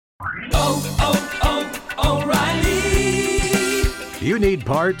O'Reilly! You need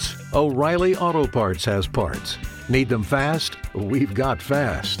parts? O'Reilly Auto Parts has parts. Need them fast? We've got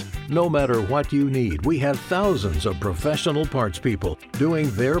fast. No matter what you need, we have thousands of professional parts people doing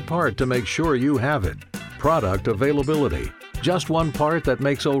their part to make sure you have it. Product availability. Just one part that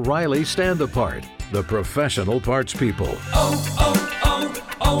makes O'Reilly stand apart. The professional parts people.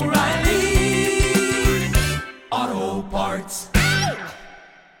 O'Reilly Auto Parts.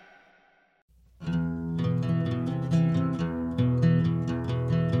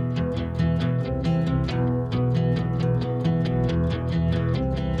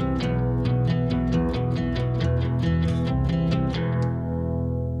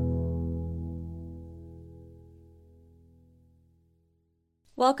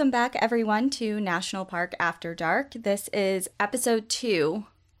 Welcome back, everyone, to National Park After Dark. This is episode 2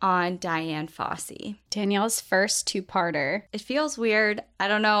 on Dian Fossey. Danielle's first two-parter. It feels weird. I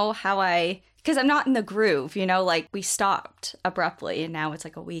don't know how because I'm not in the groove, like we stopped abruptly and now it's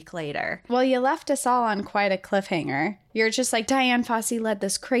like a week later. Well, you left us all on quite a cliffhanger. You're just like, Dian Fossey led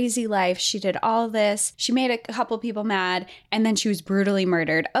this crazy life. She did all this. She made a couple people mad, and then she was brutally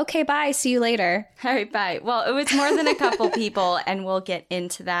murdered. Okay, bye. See you later. All right, bye. Well, it was more than a couple people, and we'll get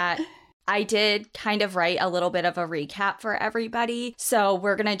into that. I did kind of write a little bit of a recap for everybody, so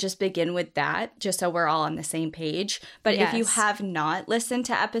we're going to just begin with that, just so we're all on the same page. But If you have not listened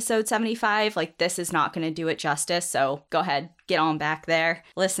to episode 75, this is not going to do it justice, so go ahead, get on back there,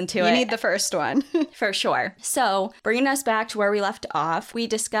 listen to it. You need the first one. For sure. So, bringing us back to where we left off, we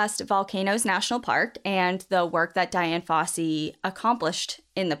discussed Volcanoes National Park and the work that Dian Fossey accomplished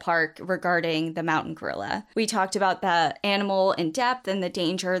in the park regarding the mountain gorilla. We talked about the animal in depth and the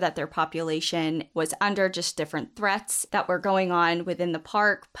danger that their population was under, just different threats that were going on within the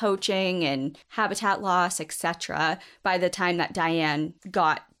park, poaching and habitat loss, etc. by the time that Dian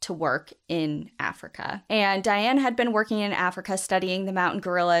got to work in Africa. And Dian had been working in Africa studying the mountain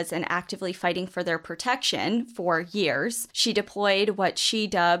gorillas and actively fighting for their protection for years. She deployed what she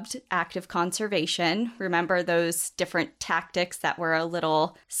dubbed active conservation. Remember those different tactics that were a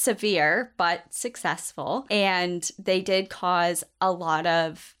little severe but successful. And they did cause a lot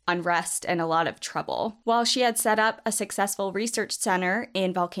of unrest and a lot of trouble. While she had set up a successful research center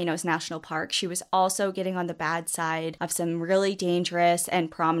in Volcanoes National Park, she was also getting on the bad side of some really dangerous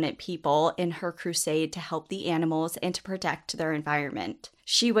and prominent people in her crusade to help the animals and to protect their environment.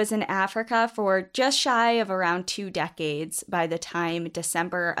 She was in Africa for just shy of around 2 decades by the time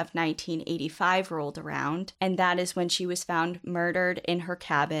December of 1985 rolled around, and that is when she was found murdered in her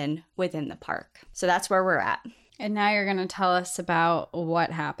cabin within the park. So that's where we're at. And now you're going to tell us about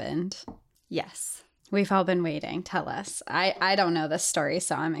what happened. Yes. We've all been waiting. Tell us. I don't know this story,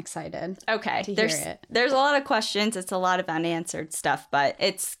 so I'm excited. Okay. To hear it. There's a lot of questions. It's a lot of unanswered stuff, but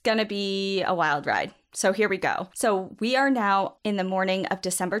it's going to be a wild ride. So here we go. So we are now in the morning of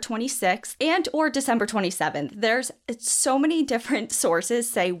December 26th and or December 27th. There's so many different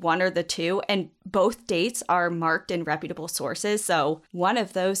sources say one or the two, and both dates are marked in reputable sources. So one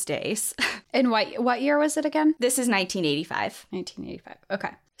of those days. And what year was it again? This is 1985. 1985.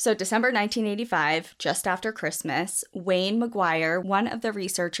 Okay. So December 1985, just after Christmas, Wayne McGuire, one of the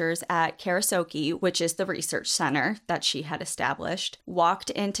researchers at Karasoke, which is the research center that she had established, walked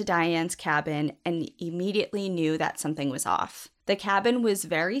into Dian's cabin and immediately knew that something was off. The cabin was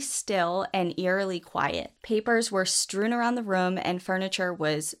very still and eerily quiet. Papers were strewn around the room and furniture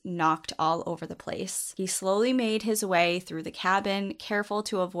was knocked all over the place. He slowly made his way through the cabin, careful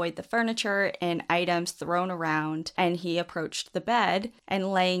to avoid the furniture and items thrown around, and he approached the bed,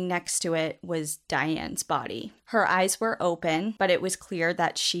 and laying next to it was Dian's body. Her eyes were open, but it was clear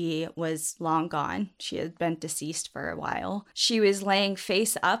that she was long gone. She had been deceased for a while. She was laying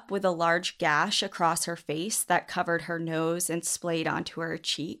face up with a large gash across her face that covered her nose and splayed onto her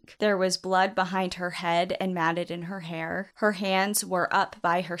cheek. There was blood behind her head and matted in her hair. Her hands were up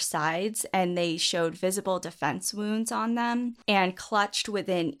by her sides and they showed visible defense wounds on them, and clutched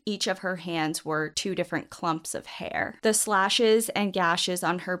within each of her hands were 2 different clumps of hair. The slashes and gashes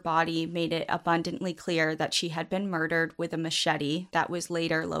on her body made it abundantly clear that she had been murdered with a machete that was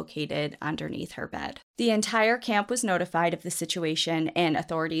later located underneath her bed. The entire camp was notified of the situation and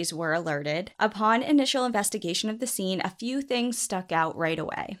authorities were alerted. Upon initial investigation of the scene, a few things stuck out right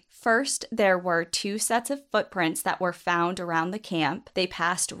away. First, there were 2 sets of footprints that were found around the camp. They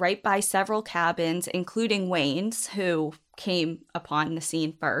passed right by several cabins, including Wayne's, who came upon the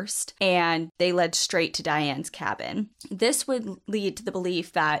scene first, and they led straight to Diane's cabin. This would lead to the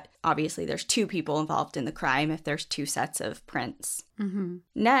belief that obviously there's two people involved in the crime if there's two sets of prints. Mm-hmm.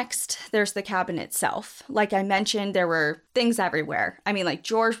 Next, there's the cabin itself. Like I mentioned, there were things everywhere. I mean, like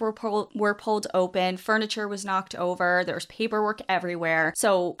drawers were pulled open, furniture was knocked over, there was paperwork everywhere.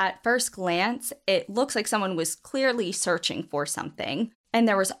 So at first glance, it looks like someone was clearly searching for something. And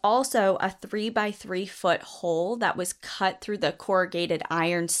there was also a 3-by-3 foot hole that was cut through the corrugated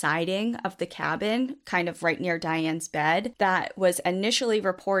iron siding of the cabin, kind of right near Diane's bed, that was initially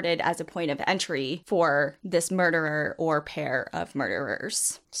reported as a point of entry for this murderer or pair of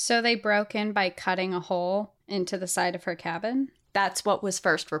murderers. So they broke in by cutting a hole into the side of her cabin? That's what was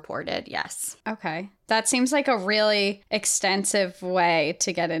first reported, yes. Okay. That seems like a really extensive way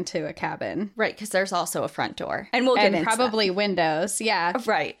to get into a cabin. Right, because there's also a front door. And we'll get into probably windows, yeah.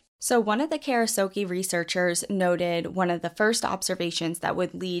 Right. So one of the Karasowski researchers noted one of the first observations that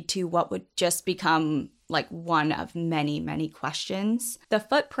would lead to what would just become like one of many, many questions. The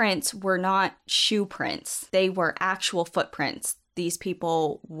footprints were not shoe prints. They were actual footprints. These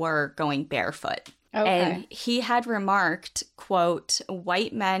people were going barefoot. Okay. And he had remarked, quote,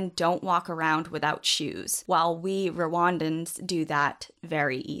 "White men don't walk around without shoes, while we Rwandans do that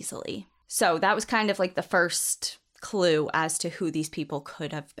very easily." So that was kind of like the first clue as to who these people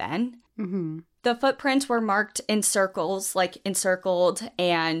could have been. Mm-hmm. The footprints were marked in circles, like encircled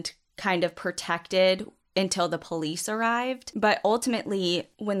and kind of protected until the police arrived. But ultimately,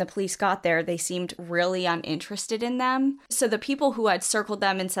 when the police got there, they seemed really uninterested in them. So the people who had circled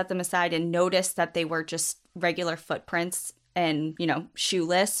them and set them aside and noticed that they were just regular footprints and,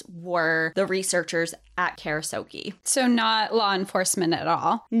 shoeless were the researchers at Karasowki. So not law enforcement at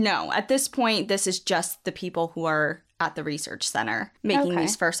all? No, at this point, this is just the people who are at the research center making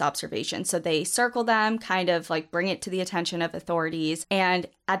these first observations. So they circle them, kind of like bring it to the attention of authorities. And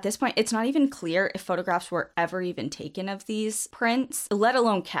at this point, it's not even clear if photographs were ever even taken of these prints, let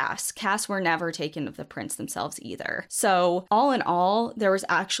alone casts. Casts were never taken of the prints themselves either. So all in all, there was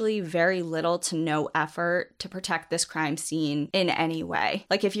actually very little to no effort to protect this crime scene in any way.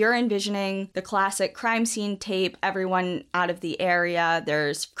 Like if you're envisioning the classic crime scene tape, everyone out of the area,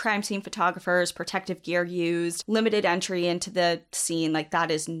 there's crime scene photographers, protective gear used, limited entry into the scene, like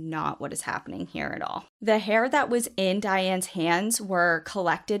that is not what is happening here at all. The hair that was in Diane's hands were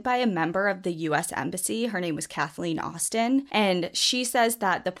collected by a member of the U.S. Embassy. Her name was Kathleen Austin, and she says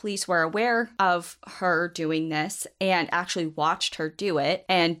that the police were aware of her doing this and actually watched her do it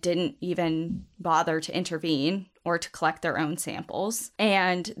and didn't even bother to intervene or to collect their own samples.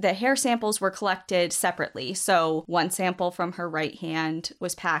 And the hair samples were collected separately. So one sample from her right hand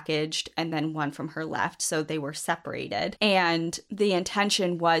was packaged and then one from her left. So they were separated. And the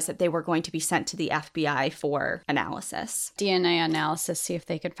intention was that they were going to be sent to the FBI for analysis. DNA analysis, see if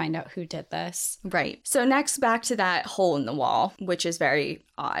they could find out who did this. Right. So next, back to that hole in the wall, which is very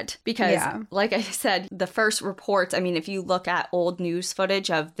odd because, like I said, the first reports, I mean, if you look at old news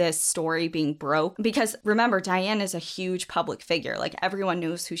footage of this story being broke, because remember, Diane is a huge public figure. Like everyone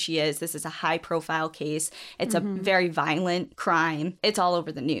knows who she is. This is a high profile case. It's a very violent crime. It's all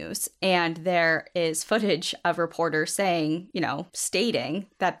over the news. And there is footage of reporters saying, stating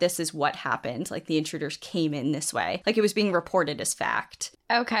that this is what happened. Like the intruders came in this way. Like it was being reported as fact.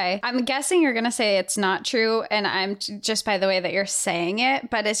 Okay. I'm guessing you're going to say it's not true, and I'm just by the way that you're saying it,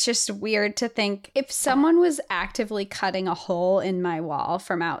 but it's just weird to think if someone was actively cutting a hole in my wall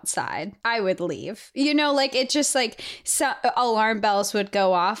from outside, I would leave. It just alarm bells would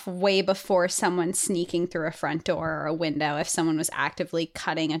go off way before someone sneaking through a front door or a window if someone was actively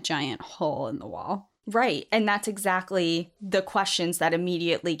cutting a giant hole in the wall. Right. And that's exactly the questions that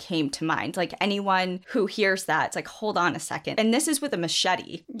immediately came to mind. Like anyone who hears that, it's like, hold on a second. And this is with a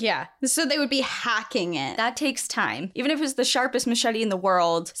machete. Yeah. So they would be hacking it. That takes time. Even if it was the sharpest machete in the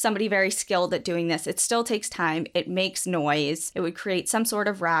world, somebody very skilled at doing this, it still takes time. It makes noise. It would create some sort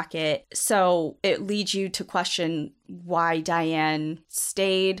of racket. So it leads you to question why Diane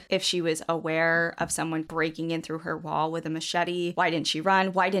stayed, if she was aware of someone breaking in through her wall with a machete. Why didn't she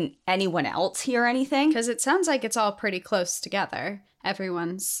run? Why didn't anyone else hear anything? Because it sounds like it's all pretty close together.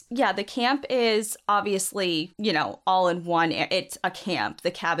 Everyone's. Yeah, the camp is obviously, all in one. It's a camp.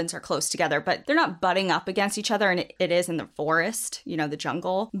 The cabins are close together, but they're not butting up against each other. And it is in the forest, the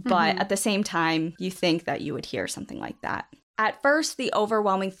jungle. But at the same time, you think that you would hear something like that. At first, the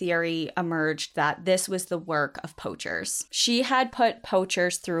overwhelming theory emerged that this was the work of poachers. She had put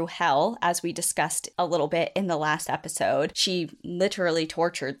poachers through hell, as we discussed a little bit in the last episode. She literally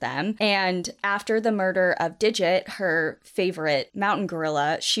tortured them. And after the murder of Digit, her favorite mountain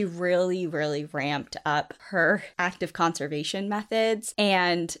gorilla, she really, really ramped up her active conservation methods.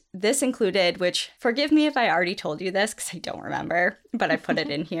 And this included, which, forgive me if I already told you this because I don't remember, but I put it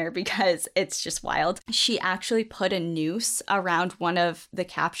in here because it's just wild. She actually put a noose around one of the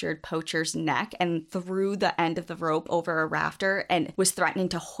captured poacher's neck and threw the end of the rope over a rafter and was threatening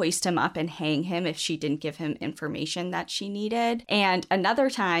to hoist him up and hang him if she didn't give him information that she needed. And another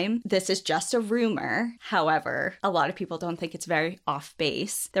time, this is just a rumor, however, a lot of people don't think it's very off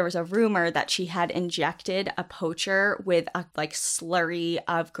base. There was a rumor that she had injected a poacher with a slurry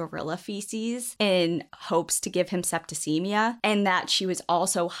of gorilla feces in hopes to give him septicemia, and that she was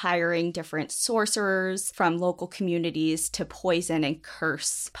also hiring different sorcerers from local communities to poison and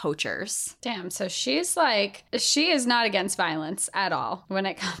curse poachers. Damn, so she is not against violence at all when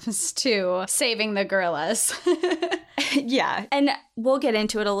it comes to saving the gorillas. Yeah, and we'll get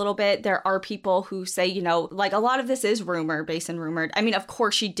into it a little bit. There are people who say, a lot of this is based in rumored. I mean, of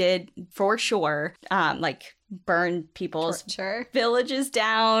course she did, for sure, burn people's villages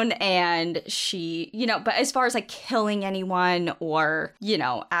down, and she, but as far as killing anyone or,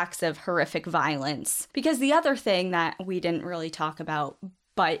 acts of horrific violence. Because the other thing that we didn't really talk about,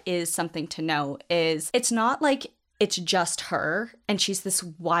 but is something to note, is it's not like it's just her and she's this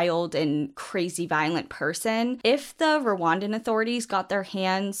wild and crazy violent person. If the Rwandan authorities got their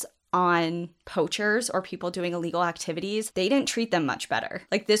hands on poachers or people doing illegal activities, they didn't treat them much better.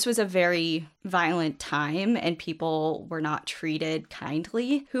 This was a very violent time and people were not treated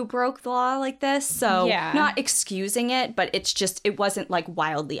kindly who broke the law like this. So not excusing it, but it wasn't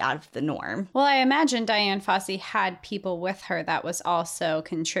wildly out of the norm. Well, I imagine Dian Fossey had people with her that was also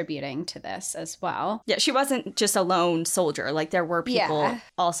contributing to this as well. Yeah, she wasn't just a lone soldier. There were people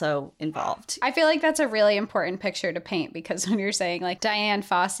also involved. I feel like that's a really important picture to paint, because when you're saying Dian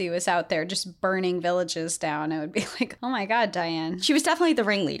Fossey was out there just burning villages down, it would be oh my God, Diane. She was definitely the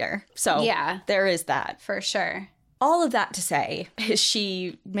ringleader. So there is that. For sure. All of that to say is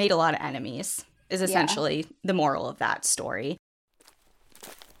she made a lot of enemies, is essentially the moral of that story.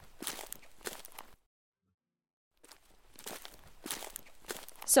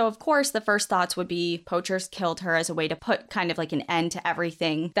 So, of course, the first thoughts would be poachers killed her as a way to put kind of an end to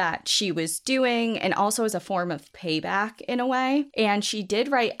everything that she was doing, and also as a form of payback in a way. And she did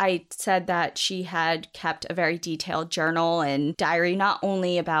write, I said that she had kept a very detailed journal and diary, not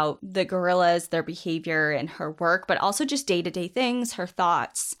only about the gorillas, their behavior and her work, but also just day-to-day things, her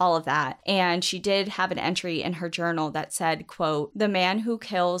thoughts, all of that. And she did have an entry in her journal that said, quote, "The man who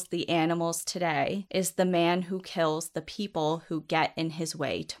kills the animals today is the man who kills the people who get in his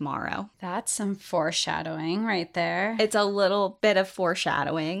way tomorrow." That's some foreshadowing right there. It's a little bit of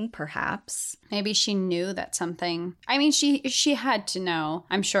foreshadowing, perhaps. Maybe she knew that something... I mean, she had to know.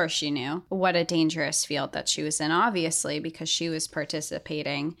 I'm sure she knew what a dangerous field that she was in, obviously, because she was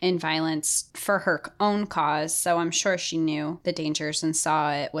participating in violence for her own cause. So I'm sure she knew the dangers and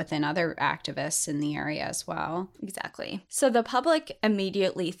saw it within other activists in the area as well. Exactly. So the public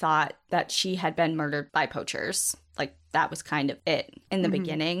immediately thought that she had been murdered by poachers. That was kind of it in the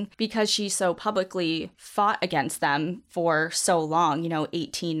beginning, because she so publicly fought against them for so long,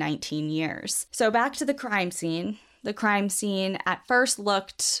 18, 19 years. So back to the crime scene. The crime scene at first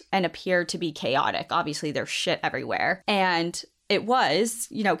looked and appeared to be chaotic. Obviously, there's shit everywhere. And it was,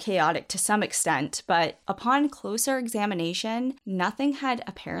 chaotic to some extent, but upon closer examination, nothing had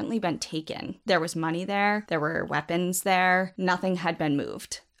apparently been taken. There was money there. There were weapons there. Nothing had been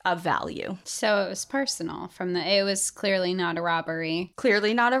moved of value. So it was personal it was clearly not a robbery.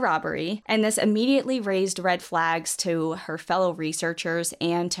 Clearly not a robbery. And this immediately raised red flags to her fellow researchers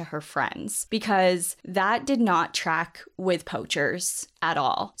and to her friends, because that did not track with poachers at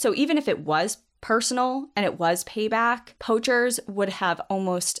all. So even if it was personal and it was payback, poachers would have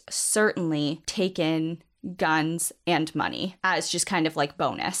almost certainly taken guns and money as just kind of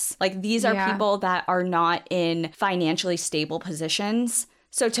bonus. These are people that are not in financially stable positions.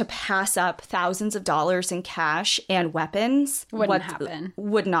 So to pass up thousands of dollars in cash and weapons would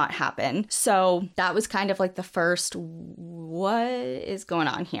not happen. So that was kind of the first, what is going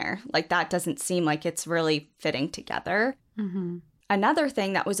on here? That doesn't seem like it's really fitting together. Mm-hmm. Another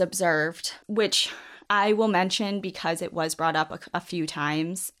thing that was observed, which I will mention because it was brought up a few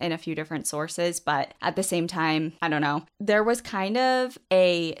times in a few different sources, but at the same time, I don't know. There was kind of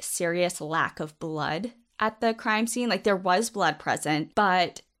a serious lack of blood at the crime scene. There was blood present,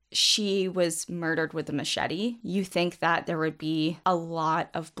 but she was murdered with a machete, you think that there would be a lot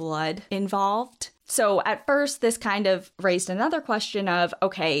of blood involved. So at first, this kind of raised another question of,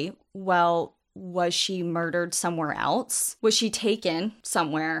 okay, well, was she murdered somewhere else? Was she taken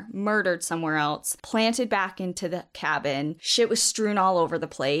somewhere, murdered somewhere else, planted back into the cabin? Shit was strewn all over the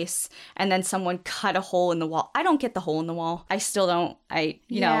place, and then someone cut a hole in the wall. I don't get the hole in the wall. I still don't.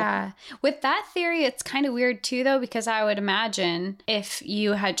 You know. With that theory, it's kind of weird too, though, because I would imagine if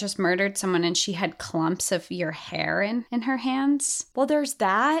you had just murdered someone and she had clumps of your hair in her hands. Well, there's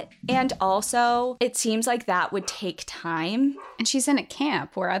that. And also, it seems like that would take time. And she's in a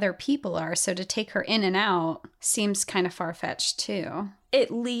camp where other people are, so to take her in and out seems kind of far-fetched too. It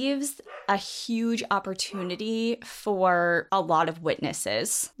leaves a huge opportunity for a lot of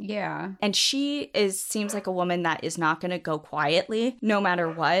witnesses. Yeah. And she seems like a woman that is not going to go quietly no matter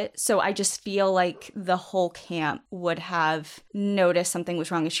what. So I just feel like the whole camp would have noticed something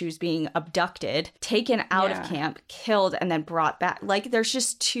was wrong if she was being abducted, taken out of camp, killed, and then brought back. Like, there's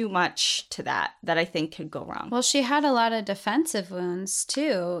just too much to that I think could go wrong. Well, she had a lot of defensive wounds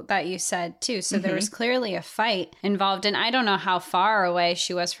too, that you said too. So there was clearly a fight involved. And I don't know how far away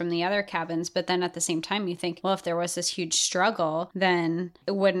she was from the other cabins, but then at the same time you think, well, if there was this huge struggle, then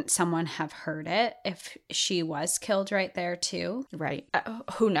wouldn't someone have heard it if she was killed right there too? Right.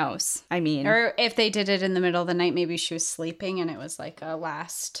 Who knows? I mean, or if they did it in the middle of the night, maybe she was sleeping and it was like a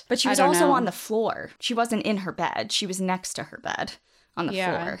last. But she was also on the floor. She wasn't in her bed. She was next to her bed on the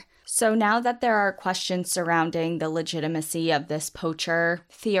floor. So now that there are questions surrounding the legitimacy of this poacher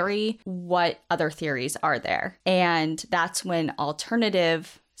theory, what other theories are there? And that's when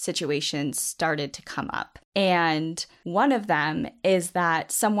alternative situations started to come up. And one of them is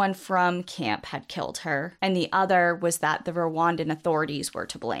that someone from camp had killed her, and the other was that the Rwandan authorities were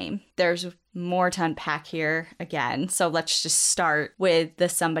to blame. There's more to unpack here again, so let's just start with the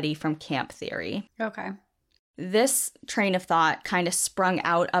somebody from camp theory. Okay. This train of thought kind of sprung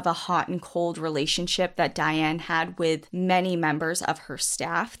out of a hot and cold relationship that Diane had with many members of her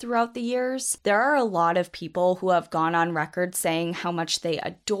staff throughout the years. There are a lot of people who have gone on record saying how much they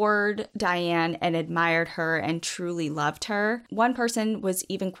adored Diane and admired her and truly loved her. One person was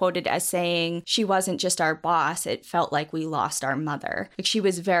even quoted as saying, "She wasn't just our boss, it felt like we lost our mother." Like, she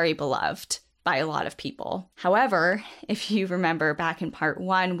was very beloved by a lot of people. However, if you remember back in part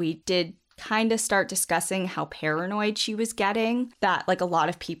 1, we did kind of start discussing how paranoid she was getting, that like a lot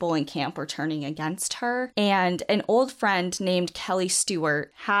of people in camp were turning against her. And an old friend named Kelly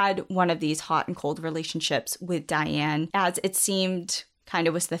Stewart had one of these hot and cold relationships with Diane, as it seemed kind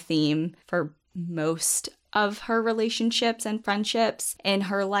of was the theme for most of her relationships and friendships in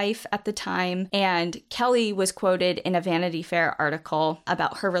her life at the time. And Kelly was quoted in a Vanity Fair article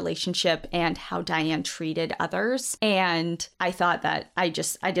about her relationship and how Diane treated others. And I thought that I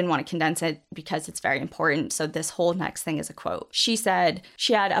didn't want to condense it because it's very important. So this whole next thing is a quote. She said,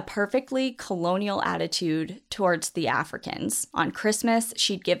 "She had a perfectly colonial attitude towards the Africans. On Christmas,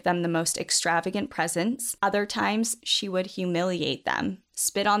 she'd give them the most extravagant presents. Other times, she would humiliate them.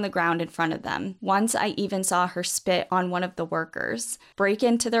 Spit on the ground in front of them. Once I even saw her spit on one of the workers, break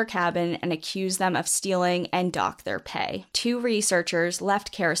into their cabin and accuse them of stealing and dock their pay. 2 researchers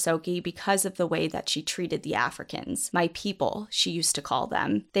left Karasoke because of the way that she treated the Africans. My people, she used to call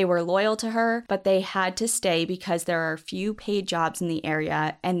them. They were loyal to her, but they had to stay because there are few paid jobs in the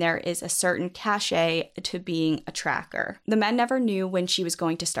area and there is a certain cachet to being a tracker. The men never knew when she was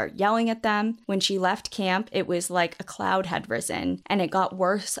going to start yelling at them. When she left camp, it was like a cloud had risen, and it got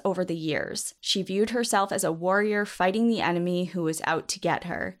worse over the years. She viewed herself as a warrior fighting the enemy who was out to get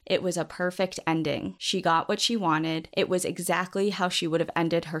her. It was a perfect ending. She got what she wanted. It was exactly how she would have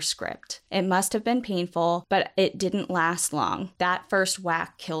ended her script. It must have been painful, but it didn't last long. That first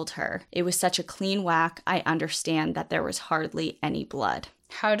whack killed her. It was such a clean whack, I understand that there was hardly any blood."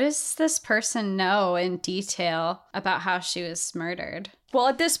 How does this person know in detail about how she was murdered? Well,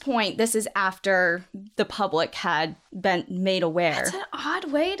 at this point, this is after the public had been made aware. That's an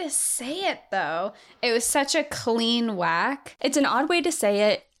odd way to say it, though. It was such a clean whack. It's an odd way to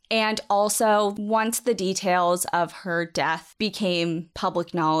say it. And also, once the details of her death became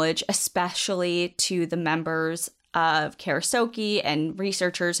public knowledge, especially to the members of Karasoke and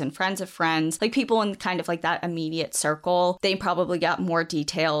researchers and friends of friends, like people in kind of like that immediate circle, they probably got more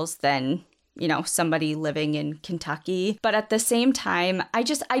details than, you know, somebody living in Kentucky. But at the same time, I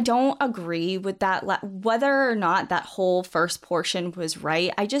don't agree with that. Whether or not that whole first portion was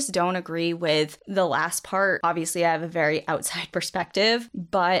right, I just don't agree with the last part. Obviously, I have a very outside perspective,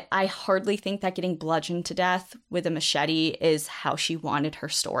 but I hardly think that getting bludgeoned to death with a machete is how she wanted her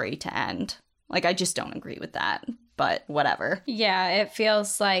story to end. Like, I just don't agree with that. but whatever. Yeah, it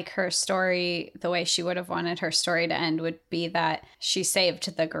feels like her story, the way she would have wanted her story to end would be that she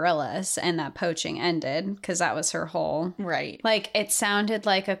saved the gorillas and that poaching ended, because that was her whole... Right. Like, it sounded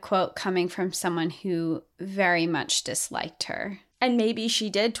like a quote coming from someone who very much disliked her. And maybe she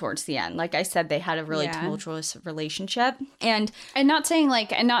did towards the end. Like I said, they had a really tumultuous relationship. And not saying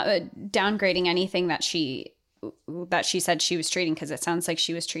like, and not downgrading anything that she said she was treating, because it sounds like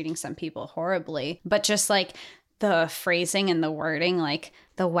she was treating some people horribly, but just like the phrasing and the wording, like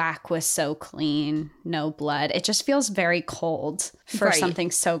the whack was so clean, no blood. It just feels very cold for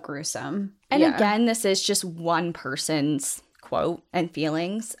something so gruesome. And again, this is just one person's quote and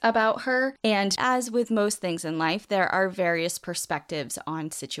feelings about her. And as with most things in life, there are various perspectives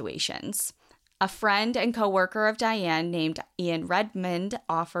on situations. A friend and co-worker of Diane named Ian Redmond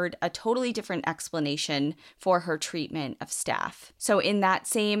offered a totally different explanation for her treatment of staff. So in that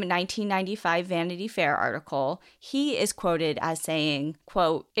same 1995 Vanity Fair article, he is quoted as saying,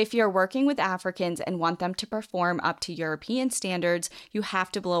 quote, "If you're working with Africans and want them to perform up to European standards, you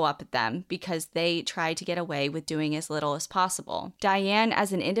have to blow up at them because they try to get away with doing as little as possible. Diane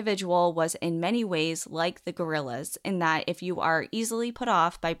as an individual was in many ways like the gorillas in that if you are easily put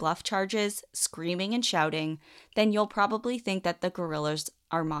off by bluff charges, screaming and shouting, then you'll probably think that the gorillas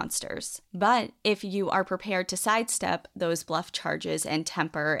are monsters. But if you are prepared to sidestep those bluff charges and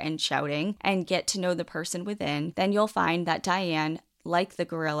temper and shouting and get to know the person within, then you'll find that Diane, like the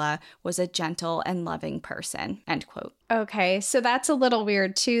gorilla, was a gentle and loving person," end quote. Okay, so that's a little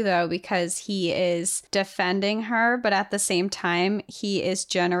weird too, though, because he is defending her, but at the same time, he is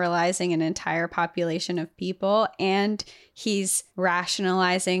generalizing an entire population of people, and he's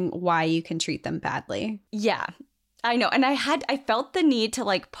rationalizing why you can treat them badly. Yeah. I know. And I felt the need to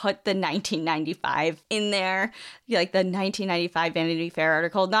like put the 1995 in there, like the 1995 Vanity Fair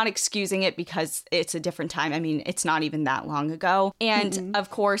article, not excusing it because it's a different time. I mean, it's not even that long ago. And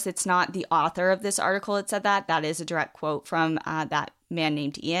of course, it's not the author of this article that said that. That is a direct quote from that man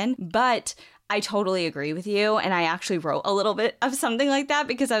named Ian. But I totally agree with you. And I actually wrote a little bit of something like that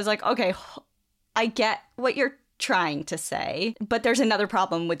because I was like, okay, I get what you're trying to say, but there's another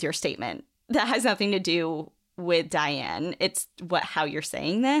problem with your statement that has nothing to do with Diane. It's how you're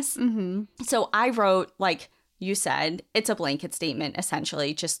saying this. So I wrote, like you said, it's a blanket statement,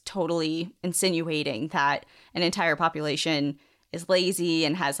 essentially, just totally insinuating that an entire population is lazy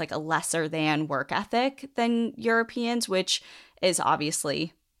and has like a lesser than work ethic than Europeans, which is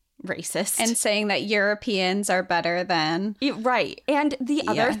obviously racist. And saying that Europeans are better than... Right. And the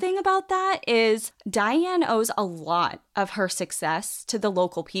other thing about that is Diane owes a lot of her success to the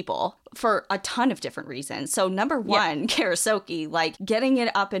local people for a ton of different reasons. So number one, Karasoke, like getting it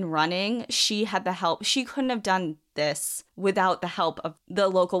up and running, she had the help. She couldn't have done this without the help of the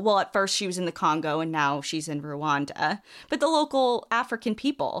local, well, at first she was in the Congo and now she's in Rwanda, but the local African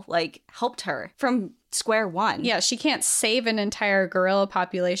people like helped her from square one. Yeah, she can't save an entire gorilla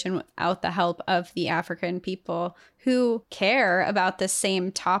population without the help of the African people who care about the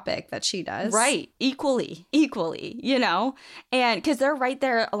same topic that she does. Right. Equally, you know? And because they're right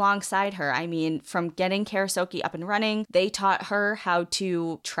there alongside her. I mean, from getting Karasoke up and running, they taught her how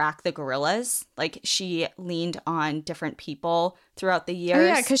to track the gorillas. Like, she leaned on different people throughout the years. Oh,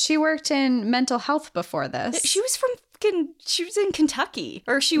 yeah, because she worked in mental health before this. She was she was in Kentucky,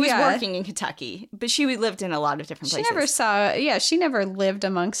 or she was working in Kentucky, but she lived in a lot of different places. She never lived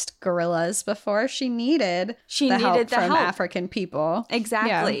amongst gorillas before. She needed the help from African people.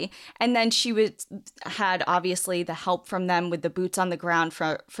 Exactly. Yeah. And then she had obviously the help from them with the boots on the ground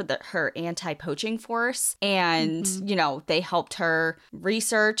for her anti-poaching force. And, you know, they helped her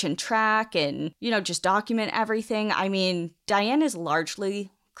research and track and, you know, just document everything. I mean, Diane is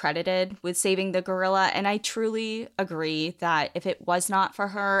largely credited with saving the gorilla, and I truly agree that if it was not for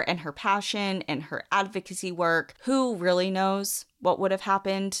her and her passion and her advocacy work, who really knows what would have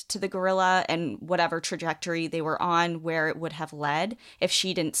happened to the gorilla and whatever trajectory they were on, where it would have led if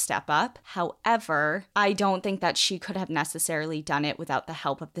she didn't step up. However, I don't think that she could have necessarily done it without the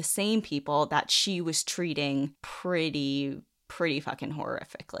help of the same people that she was treating pretty fucking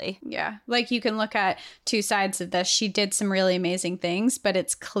horrifically. Yeah. Like, you can look at two sides of this. She did some really amazing things, but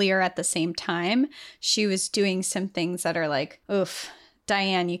it's clear at the same time she was doing some things that are like, oof,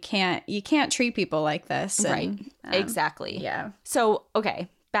 Diane, you can't treat people like this. Right. Exactly. Yeah. So, okay.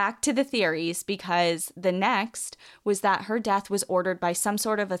 Back to the theories, because the next was that her death was ordered by some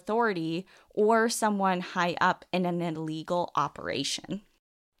sort of authority or someone high up in an illegal operation.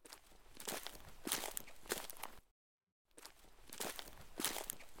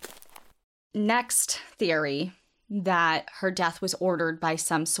 Next theory, that her death was ordered by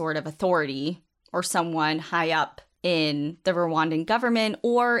some sort of authority or someone high up in the Rwandan government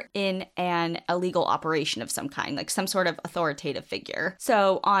or in an illegal operation of some kind, like some sort of authoritative figure.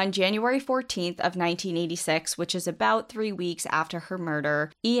 So on January 14th of 1986, which is about 3 weeks after her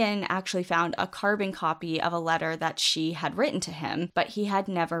murder, Ian actually found a carbon copy of a letter that she had written to him, but he had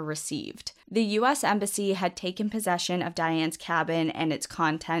never received. The U.S. Embassy had taken possession of Diane's cabin and its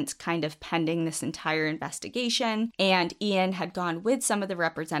contents kind of pending this entire investigation, and Ian had gone with some of the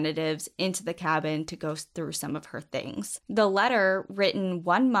representatives into the cabin to go through some of her things. The letter, written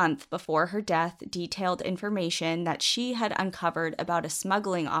 1 month before her death, detailed information that she had uncovered about a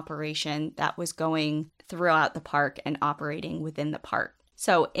smuggling operation that was going throughout the park and operating within the park.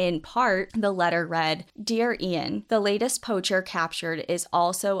 So in part, the letter read, "Dear Ian, the latest poacher captured is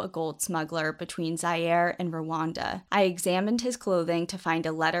also a gold smuggler between Zaire and Rwanda. I examined his clothing to find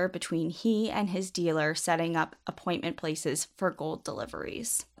a letter between he and his dealer setting up appointment places for gold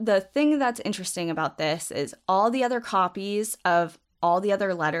deliveries." The thing that's interesting about this is all the other copies of all the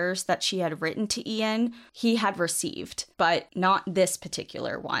other letters that she had written to Ian, he had received, but not this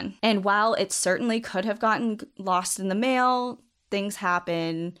particular one. And while it certainly could have gotten lost in the mail, things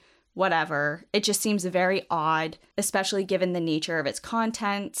happen, whatever. It just seems very odd, especially given the nature of its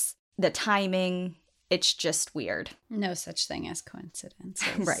contents, the timing. It's just weird. No such thing as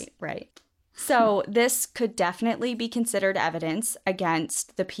coincidences. Right. So this could definitely be considered evidence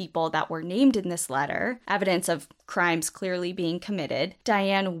against the people that were named in this letter, evidence of crimes clearly being committed.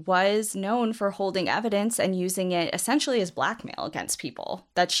 Diane was known for holding evidence and using it essentially as blackmail against people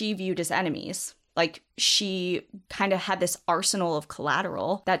that she viewed as enemies. Like, she kind of had this arsenal of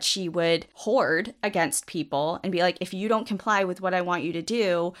collateral that she would hoard against people and be like, if you don't comply with what I want you to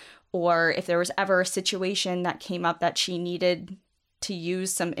do, or if there was ever a situation that came up that she needed to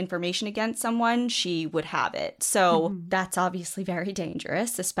use some information against someone, she would have it. So that's obviously very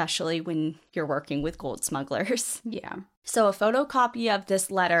dangerous, especially when you're working with gold smugglers. Yeah. So a photocopy of this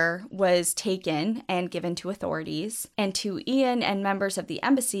letter was taken and given to authorities. And to Ian and members of the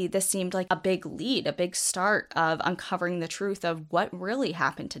embassy, this seemed like a big lead, a big start of uncovering the truth of what really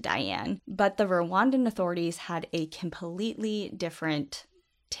happened to Diane. But the Rwandan authorities had a completely different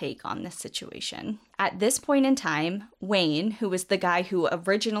take on this situation. At this point in time, Wayne, who was the guy who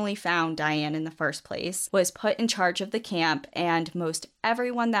originally found Diane in the first place, was put in charge of the camp, and most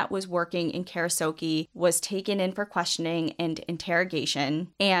everyone that was working in Karasoke was taken in for questioning and interrogation,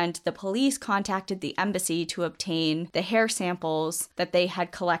 and the police contacted the embassy to obtain the hair samples that they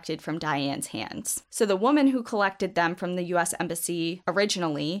had collected from Diane's hands. So the woman who collected them from the U.S. Embassy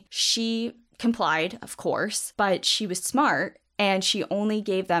originally, she complied, of course, but she was smart, and she only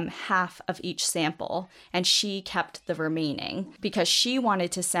gave them half of each sample, and she kept the remaining because she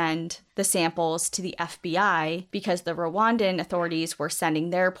wanted to send the samples to the FBI because the Rwandan authorities were sending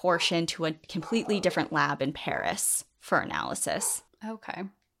their portion to a completely different lab in Paris for analysis. Okay.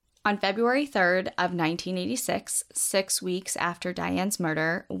 On February 3rd of 1986, 6 weeks after Diane's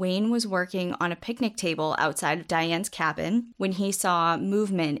murder, Wayne was working on a picnic table outside of Diane's cabin when he saw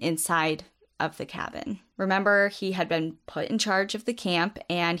movement inside of the cabin. Remember, he had been put in charge of the camp,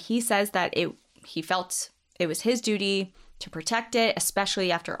 and he says that he felt it was his duty to protect it,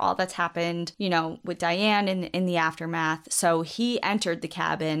 especially after all that's happened, with Diane in the aftermath. So he entered the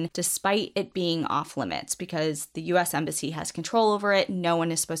cabin despite it being off limits because the U.S. Embassy has control over it. No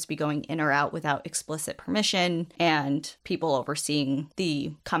one is supposed to be going in or out without explicit permission and people overseeing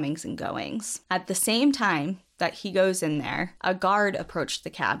the comings and goings. At the same time that he goes in there, a guard approached the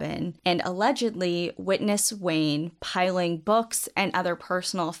cabin and allegedly witnessed Wayne piling books and other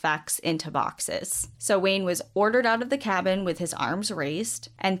personal effects into boxes. So Wayne was ordered out of the cabin with his arms raised,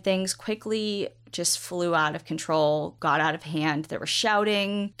 and things quickly just flew out of control, got out of hand. There was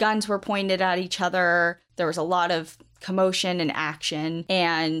shouting, guns were pointed at each other, there was a lot of commotion and action,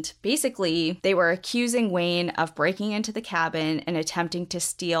 and basically they were accusing Wayne of breaking into the cabin and attempting to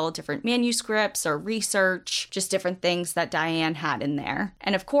steal different manuscripts or research, just different things that Diane had in there.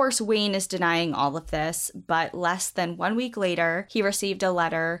 And of course, Wayne is denying all of this, but less than 1 week later, he received a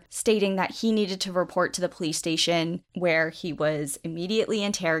letter stating that he needed to report to the police station, where he was immediately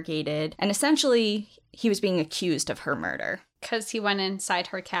interrogated, and essentially he was being accused of her murder. Because he went inside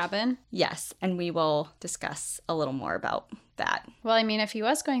her cabin? Yes, and we will discuss a little more about that. Well, I mean, if he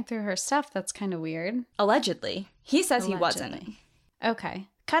was going through her stuff, that's kind of weird. Allegedly. He says he wasn't. Okay.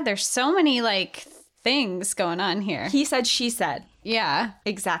 God, there's so many, things going on here. He said, she said. Yeah.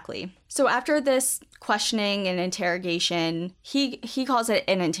 Exactly. So after this questioning and interrogation, he calls it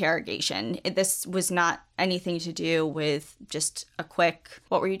an interrogation. This was not anything to do with just a quick,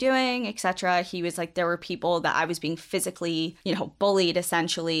 what were you doing, etc. He was like, there were people that I was being physically, bullied,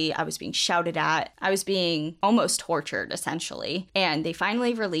 essentially. I was being shouted at. I was being almost tortured, essentially. And they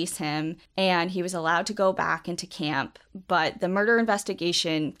finally released him, and he was allowed to go back into camp. But the murder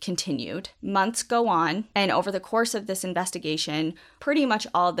investigation continued. Months go on, and over the course of this investigation, pretty much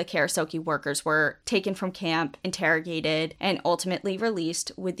all of the Karasoke workers were taken from camp, interrogated, and ultimately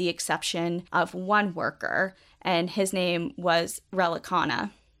released, with the exception of one worker, and his name was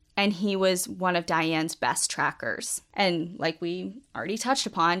Relicana. And he was one of Diane's best trackers. And like we already touched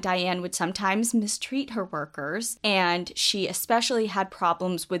upon, Diane would sometimes mistreat her workers, and she especially had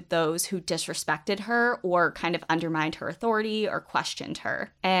problems with those who disrespected her or kind of undermined her authority or questioned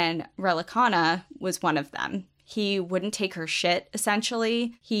her. And Relicana was one of them. He wouldn't take her shit,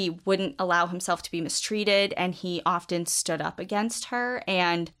 essentially. He wouldn't allow himself to be mistreated, and he often stood up against her.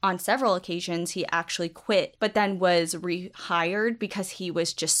 And on several occasions, he actually quit, but then was rehired because he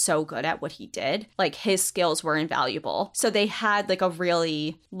was just so good at what he did. Like, his skills were invaluable. So they had like a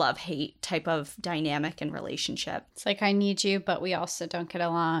really love-hate type of dynamic and relationship. It's like, I need you, but we also don't get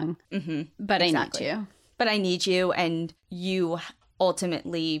along. Mm-hmm. But Exactly. I need you. But I need you, and you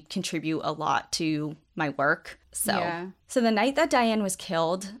ultimately contribute a lot to my work. So the night that Diane was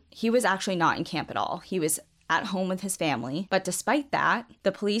killed, he was actually not in camp at all. He was at home with his family. But despite that,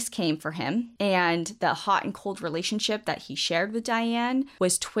 the police came for him, and the hot and cold relationship that he shared with Diane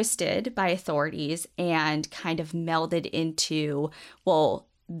was twisted by authorities and kind of melded into, well,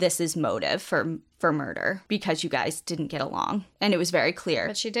 this is motive for murder because you guys didn't get along. And it was very clear.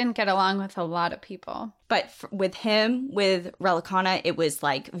 But she didn't get along with a lot of people. But with him, with Relicana, it was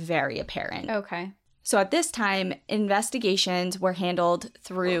like very apparent. Okay. So at this time, investigations were handled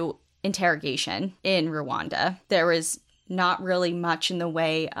through interrogation in Rwanda. There was not really much in the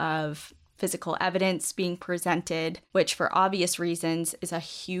way of physical evidence being presented, which for obvious reasons is a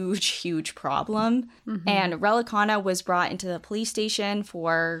huge, huge problem. Mm-hmm. And Relicana was brought into the police station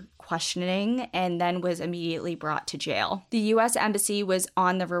for questioning and then was immediately brought to jail. The U.S. Embassy was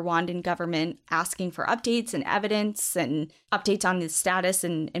on the Rwandan government asking for updates and evidence and updates on the status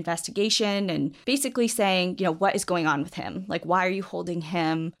and investigation, and basically saying, what is going on with him? Like, why are you holding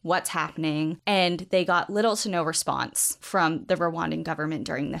him? What's happening? And they got little to no response from the Rwandan government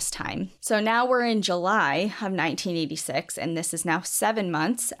during this time. So now we're in July of 1986, and this is now 7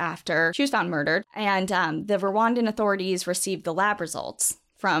 months after she was found murdered. And the Rwandan authorities received the lab results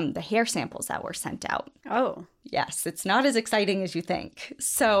from the hair samples that were sent out. Oh. Yes, it's not as exciting as you think.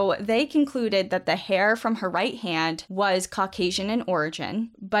 So they concluded that the hair from her right hand was Caucasian in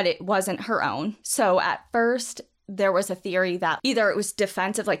origin, but it wasn't her own. So at first, there was a theory that either it was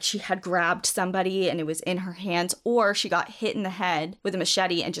defensive, like she had grabbed somebody and it was in her hands, or she got hit in the head with a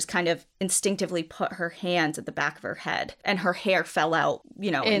machete and just kind of instinctively put her hands at the back of her head, and her hair fell out,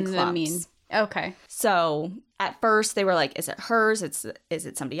 in clumps. Okay. So at first they were like, is it hers? Is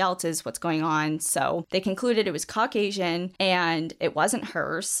it somebody else's? What's going on? So they concluded it was Caucasian and it wasn't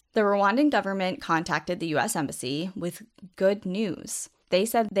hers. The Rwandan government contacted the U.S. Embassy with good news. They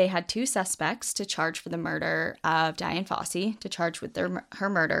said they had 2 suspects to charge for the murder of Diane Fossey, to charge with her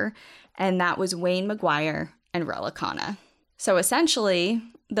murder, and that was Wayne McGuire and Relicana. So essentially,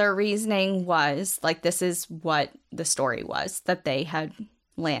 their reasoning was, like, this is what the story was that they had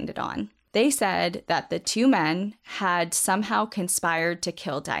landed on. They said that the 2 men had somehow conspired to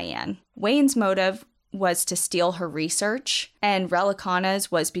kill Diane. Wayne's motive was to steal her research, and Relicana's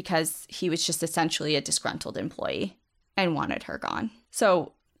was because he was just essentially a disgruntled employee and wanted her gone.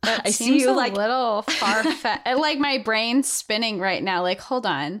 So that I seems see you a like little far-fetched. Like, my brain's spinning right now. Like, hold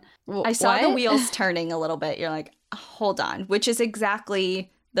on. I saw the wheels turning a little bit. You're like, hold on, which is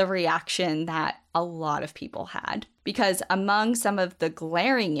exactly the reaction that a lot of people had. Because among some of the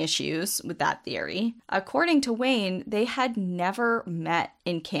glaring issues with that theory, according to Wayne, they had never met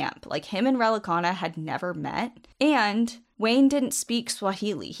in camp. Like, him and Relicana had never met. And Wayne didn't speak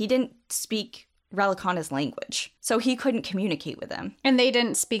Swahili. He didn't speak Relicana's language. So he couldn't communicate with him. And they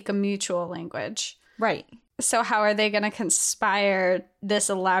didn't speak a mutual language. Right. So how are they going to conspire this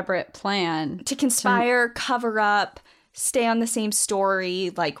elaborate plan? To conspire, cover up, stay on the same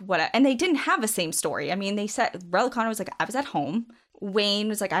story, like what? And they didn't have the same story. I mean, they said Relicana was like, I was at home. Wayne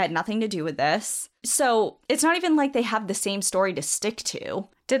was like, I had nothing to do with this. So it's not even like they have the same story to stick to.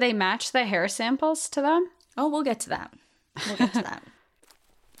 Did they match the hair samples to them? Oh, we'll get to that. We'll get to that.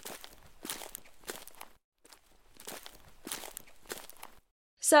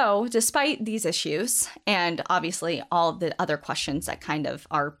 So despite these issues, and obviously all of the other questions that kind of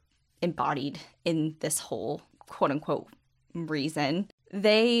are embodied in this whole quote unquote reason,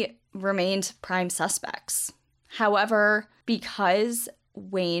 they remained prime suspects. However, because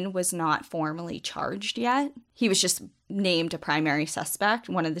Wayne was not formally charged yet, he was just named a primary suspect,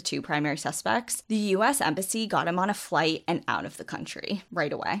 one of the two primary suspects, the U.S. Embassy got him on a flight and out of the country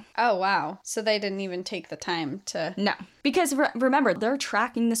right away. Oh, wow. So they didn't even take the time to... No. Because remember, they're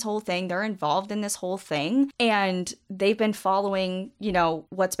tracking this whole thing. They're involved in this whole thing. And they've been following,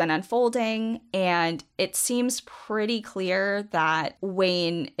 what's been unfolding. And it seems pretty clear that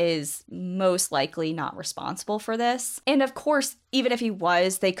Wayne is most likely not responsible for this. And of course, even if he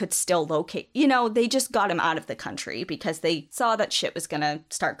was, they could still locate, they just got him out of the country because they saw that shit was going to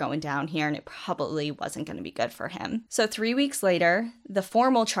start going down here and it probably wasn't going to be good for him. So 3 weeks later, the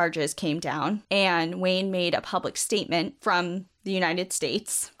formal charges came down and Wayne made a public statement from the United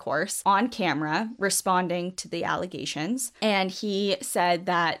States, of course, on camera, responding to the allegations. And he said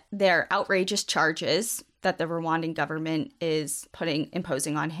that they're outrageous charges that the Rwandan government is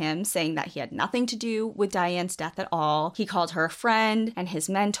imposing on him, saying that he had nothing to do with Diane's death at all. He called her a friend and his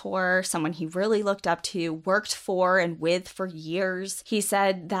mentor, someone he really looked up to, worked for and with for years. He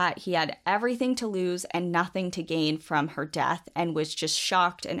said that he had everything to lose and nothing to gain from her death and was just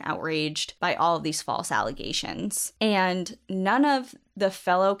shocked and outraged by all of these false allegations. And none of the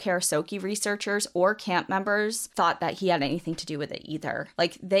fellow Karasoke researchers or camp members thought that he had anything to do with it either.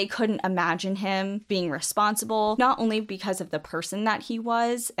 Like, they couldn't imagine him being responsible, not only because of the person that he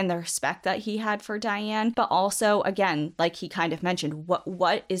was and the respect that he had for Diane, but also, again, like he kind of mentioned,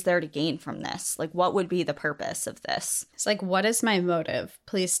 what is there to gain from this? Like, what would be the purpose of this? It's like, what is my motive?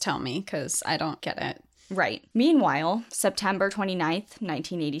 Please tell me, because I don't get it. Right. Meanwhile, September 29th,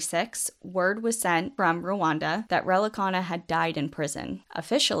 1986, word was sent from Rwanda that Relikana had died in prison.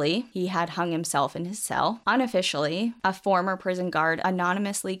 Officially, he had hung himself in his cell. Unofficially, a former prison guard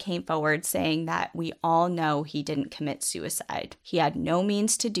anonymously came forward saying that we all know he didn't commit suicide. He had no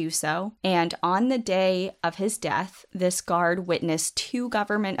means to do so. And on the day of his death, this guard witnessed 2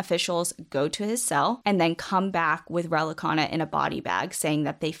 government officials go to his cell and then come back with Relikana in a body bag saying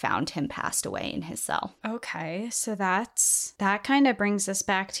that they found him passed away in his cell. Okay, so that kind of brings us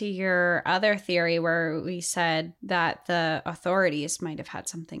back to your other theory where we said that the authorities might have had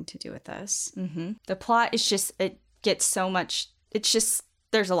something to do with this. Mm-hmm. The plot is just, it gets so much, it's just,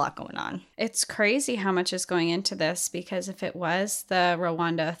 there's a lot going on. It's crazy how much is going into this, because if it was the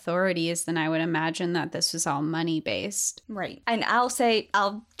Rwanda authorities, then I would imagine that this was all money-based. Right. And I'll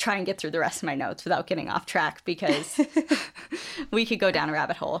try and get through the rest of my notes without getting off track, because we could go down a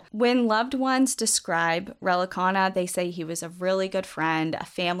rabbit hole. When loved ones describe Relikana, they say he was a really good friend, a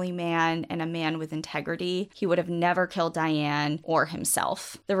family man, and a man with integrity. He would have never killed Diane or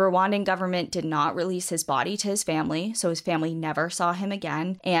himself. The Rwandan government did not release his body to his family, so his family never saw him again.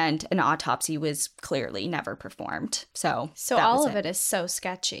 And an autopsy was clearly never performed. So all of it is so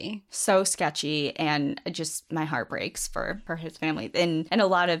sketchy. So sketchy, and just my heart breaks for his family. And a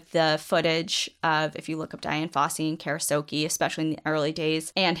lot of the footage of, if you look up Dian Fossey and Karasoke, especially in the early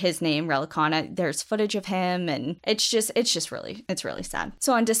days, and his name, Relikana, there's footage of him, and it's really sad.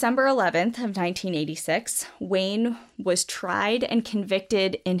 So on December 11th of 1986, Wayne was tried and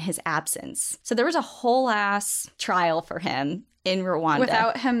convicted in his absence. So there was a whole ass trial for him in Rwanda.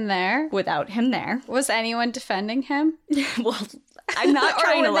 Without him there? Without him there. Was anyone defending him? Well, I'm not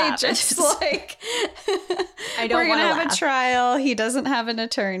trying to laugh. Or were they just like, I don't want to laugh. We're going to have a trial. He doesn't have an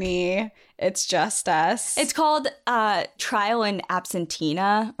attorney. It's just us. It's called trial in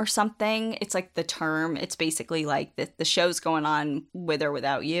absentia or something. It's like the term. It's basically like the show's going on with or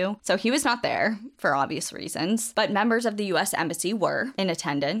without you. So he was not there for obvious reasons. But members of the U.S. Embassy were in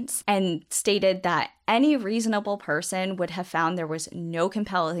attendance and stated that any reasonable person would have found there was no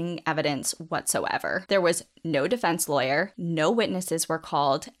compelling evidence whatsoever. There was no defense lawyer, no witnesses were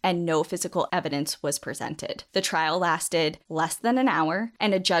called, and no physical evidence was presented. The trial lasted less than an hour,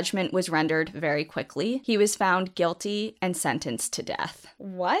 and a judgment was rendered very quickly. He was found guilty and sentenced to death.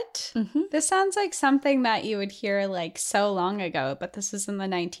 What? Mm-hmm. This sounds like something that you would hear like so long ago, but this is in the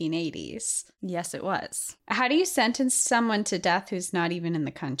 1980s. Yes, it was. How do you sentence someone to death who's not even in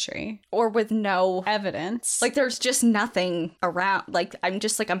the country? Or with no evidence? Like, there's just nothing around. Like, I'm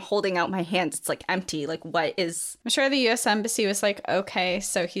holding out my hands. It's like empty. Like, what is... I'm sure the U.S. Embassy was like, okay,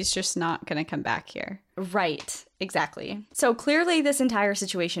 so he's just not going to come back here. Right. Exactly. So clearly this entire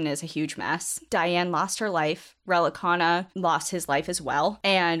situation is a huge mess. Diane lost her life. Ralikana lost his life as well.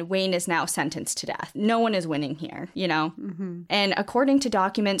 And Wayne is now sentenced to death. No one is winning here, you know? Mm-hmm. And according to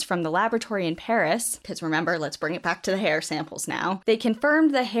documents from the laboratory in Paris, because remember, let's bring it back to the hair samples now, they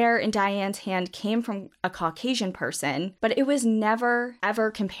confirmed the hair in Diane's hand came from a Caucasian person, but it was never, ever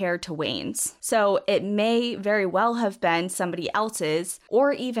compared to Wayne's. So it may very well have been somebody else's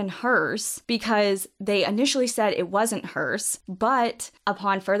or even hers, because they initially said it wasn't hers, but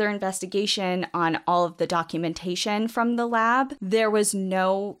upon further investigation on all of the documentation from the lab, there was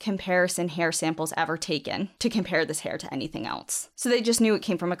no comparison hair samples ever taken to compare this hair to anything else. So they just knew it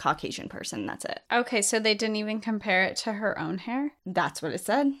came from a Caucasian person, that's it. Okay, so they didn't even compare it to her own hair? That's what it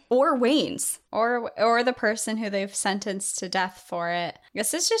said. Or Wayne's. Or the person who they've sentenced to death for it. I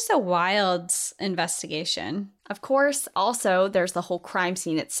guess it's just a wild investigation. Of course, also, there's the whole crime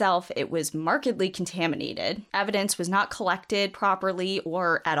scene itself. It was markedly contaminated. Evidence was not collected properly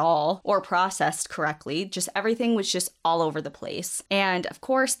or at all, or processed correctly. Just everything was just all over the place. And of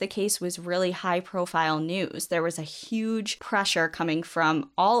course, the case was really high-profile news. There was a huge pressure coming from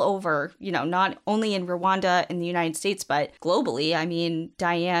all over, you know, not only in Rwanda and the United States, but globally. I mean,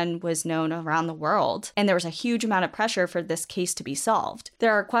 Diane was known around the world, and there was a huge amount of pressure for this case to be solved.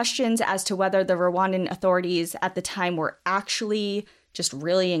 There are questions as to whether the Rwandan authorities at the time were actually just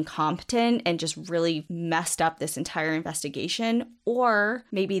really incompetent and just really messed up this entire investigation, or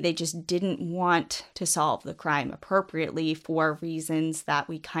maybe they just didn't want to solve the crime appropriately for reasons that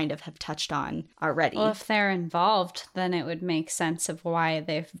we kind of have touched on already. Well, if they're involved, then it would make sense of why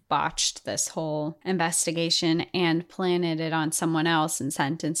they've botched this whole investigation and planted it on someone else and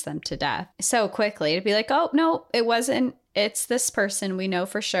sentenced them to death so quickly. To be like, oh, no, it wasn't. It's this person, we know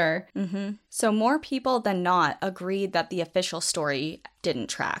for sure. Mm-hmm. So more people than not agreed that the official story didn't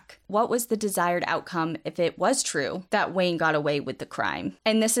track. What was the desired outcome if it was true that Wayne got away with the crime?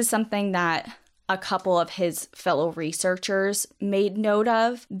 And this is something that a couple of his fellow researchers made note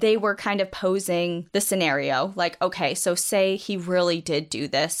of. They were kind of posing the scenario like, okay, so say he really did do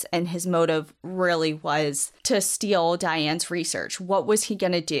this and his motive really was to steal Diane's research. What was he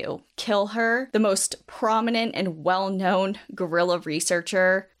going to do? Kill her, the most prominent and well-known guerrilla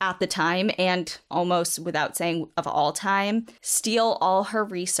researcher at the time, and almost without saying of all time, steal all her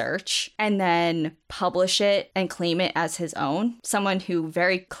research and then publish it and claim it as his own? Someone who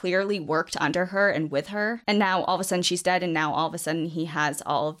very clearly worked under her and with her, and now all of a sudden she's dead, and now all of a sudden he has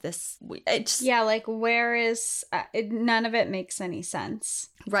all of this. Yeah, like where is none of it makes any sense.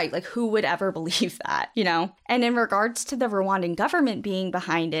 Right, like who would ever believe that, you know? And in regards to the Rwandan government being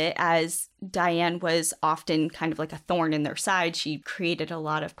behind it, as Diane was often kind of like a thorn in their side, she created a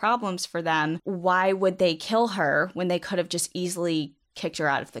lot of problems for them. Why would they kill her when they could have just easily kicked her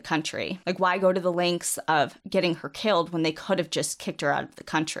out of the country? Like, why go to the lengths of getting her killed when they could have just kicked her out of the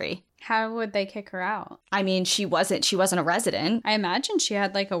country? How would they kick her out? I mean, she wasn't a resident. I imagine she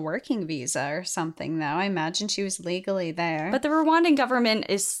had like a working visa or something, though. I imagine she was legally there. But the Rwandan government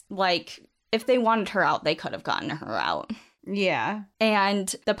is like, if they wanted her out, they could have gotten her out. Yeah.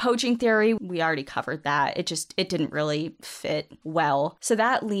 And the poaching theory, we already covered that. It didn't really fit well. So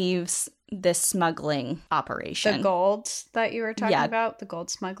that leaves this smuggling operation. The gold that you were talking about, the gold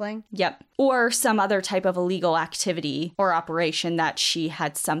smuggling? Yep. Or some other type of illegal activity or operation that she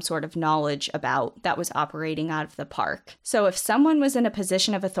had some sort of knowledge about that was operating out of the park. So if someone was in a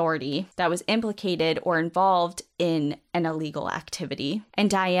position of authority that was implicated or involved in an illegal activity, and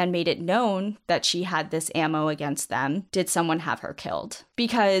Diane made it known that she had this ammo against them, did someone have her killed?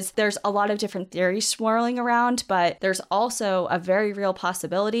 Because there's a lot of different theories swirling around, but there's also a very real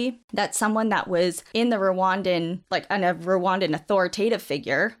possibility that someone that was in the Rwandan, like a Rwandan authoritative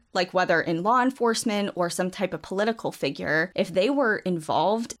figure, like whether in law enforcement or some type of political figure, if they were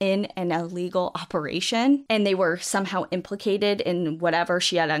involved in an illegal operation and they were somehow implicated in whatever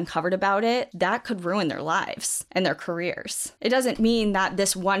she had uncovered about it, that could ruin their lives and their careers. It doesn't mean that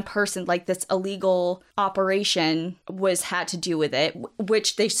this one person, like this illegal operation, had to do with it,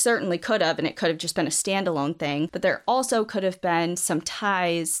 which they certainly could have, and it could have just been a standalone thing, but there also could have been some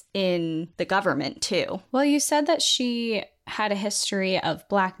ties in the government too. Well, you said that she had a history of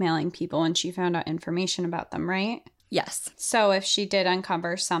blackmailing people and she found out information about them, right? Yes. So if she did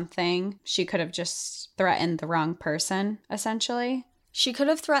uncover something, she could have just threatened the wrong person, essentially? She could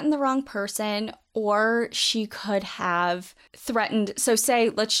have threatened the wrong person, or she could have threatened. So say,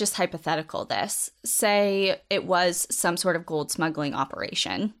 let's just hypothetical this. Say it was some sort of gold smuggling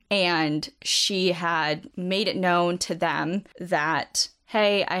operation and she had made it known to them that,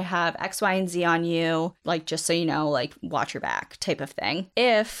 hey, I have X, Y, and Z on you, like, just so you know, like, watch your back type of thing.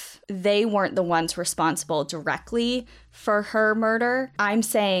 If they weren't the ones responsible directly for her murder, I'm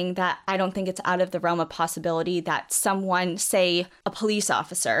saying that I don't think it's out of the realm of possibility that someone, say a police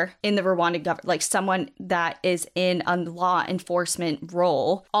officer in the Rwandan government, like someone that is in a law enforcement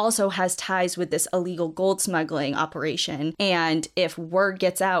role, also has ties with this illegal gold smuggling operation. And if word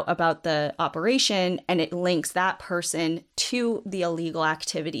gets out about the operation and it links that person to the illegal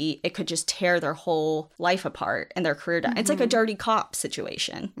activity, it could just tear their whole life apart and their career down. It's like a dirty cop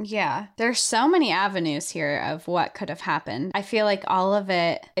situation. Yeah, there's so many avenues here of what could have happened. I feel like all of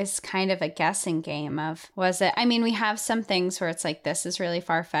it is kind of a guessing game of, was it? I mean, we have some things where it's like, this is really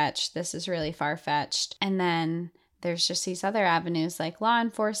far-fetched, this is really far-fetched. And then there's just these other avenues like law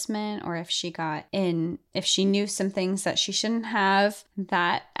enforcement, or if she knew some things that she shouldn't have,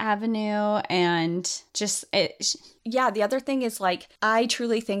 that avenue, and just it. Yeah, the other thing is, like, I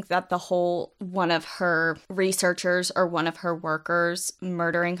truly think that the whole one of her researchers or one of her workers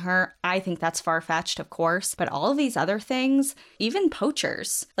murdering her, I think that's far-fetched, of course. But all of these other things, even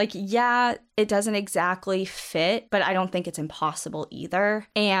poachers, like, yeah, it doesn't exactly fit, but I don't think it's impossible either.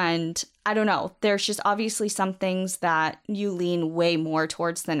 And I don't know, there's just obviously some things that you lean way more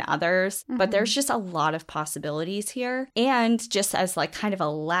towards than others, but there's just a lot of possibilities here. And just as like kind of a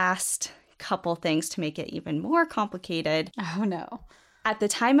last couple things to make it even more complicated. Oh no. At the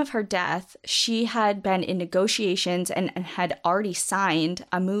time of her death, she had been in negotiations and had already signed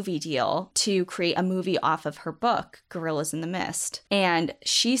a movie deal to create a movie off of her book, Gorillas in the Mist. And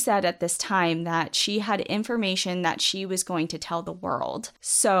she said at this time that she had information that she was going to tell the world.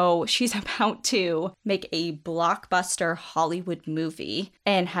 So she's about to make a blockbuster Hollywood movie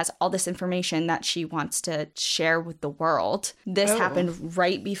and has all this information that she wants to share with the world. This happened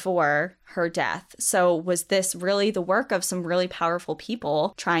right before her death. So was this really the work of some really powerful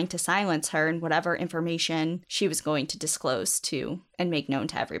people trying to silence her and whatever information she was going to disclose to and make known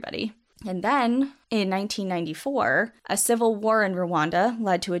to everybody? And then in 1994, a civil war in Rwanda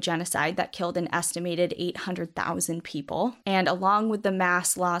led to a genocide that killed an estimated 800,000 people. And along with the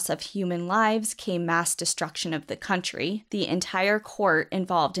mass loss of human lives came mass destruction of the country. The entire court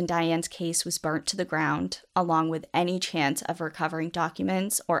involved in Diane's case was burnt to the ground, along with any chance of recovering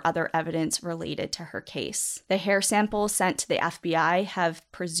documents or other evidence related to her case. The hair samples sent to the FBI have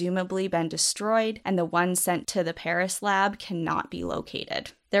presumably been destroyed, and the ones sent to the Paris lab cannot be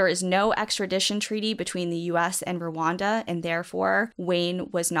located. There is no extradition treaty between the US and Rwanda, and therefore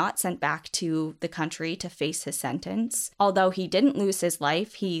Wayne was not sent back to the country to face his sentence. Although he didn't lose his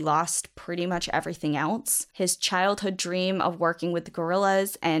life, he lost pretty much everything else. His childhood dream of working with the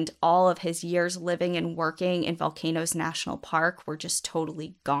gorillas and all of his years living and working in Volcanoes National Park were just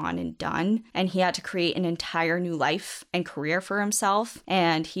totally gone and done. And he had to create an entire new life and career for himself.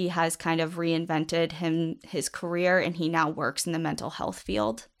 And he has kind of reinvented his career, and he now works in the mental health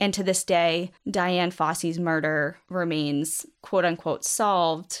field. And to this day, Dian Fossey's murder remains quote-unquote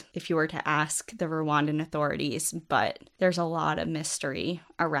solved if you were to ask the Rwandan authorities, but there's a lot of mystery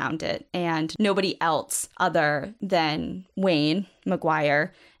around it. And nobody else other than Wayne McGuire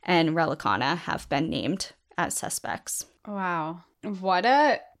and Relicana have been named as suspects. Wow. What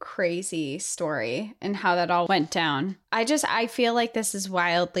a crazy story and how that all went down. I feel like this is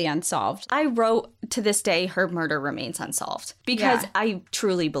wildly unsolved. I wrote, to this day, her murder remains unsolved because I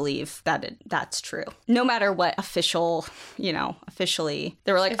truly believe that that's true. No matter what officially,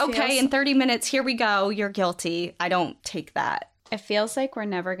 they were like, okay, in 30 minutes, here we go, you're guilty. I don't take that. It feels like we're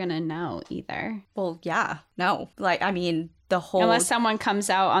never going to know either. Well, yeah, no. Like, I mean, the whole... Unless someone comes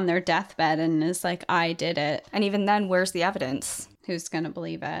out on their deathbed and is like, I did it. And even then, where's the evidence? Who's going to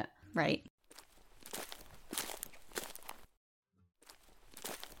believe it? Right.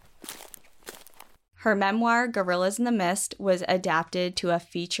 Her memoir, Gorillas in the Mist, was adapted to a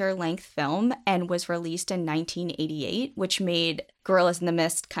feature-length film and was released in 1988, which made Gorillas in the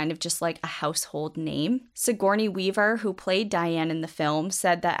Mist kind of just like a household name. Sigourney Weaver, who played Diane in the film,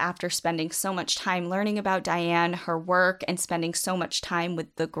 said that after spending so much time learning about Diane, her work, and spending so much time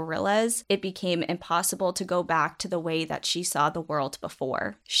with the gorillas, it became impossible to go back to the way that she saw the world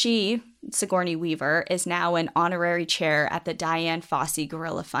before. She, Sigourney Weaver, is now an honorary chair at the Dian Fossey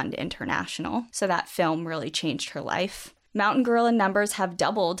Gorilla Fund International. So that film really changed her life. Mountain gorilla numbers have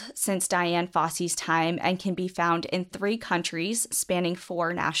doubled since Dian Fossey's time and can be found in 3 countries spanning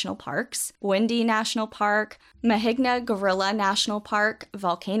 4 national parks: Bwindi National Park, Mahigna Gorilla National Park,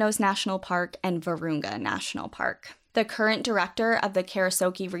 Volcanoes National Park, and Virunga National Park. The current director of the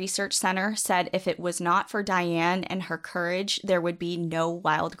Karasoke Research Center said if it was not for Diane and her courage, there would be no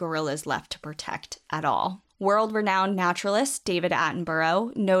wild gorillas left to protect at all. World-renowned naturalist David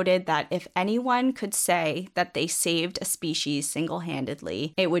Attenborough noted that if anyone could say that they saved a species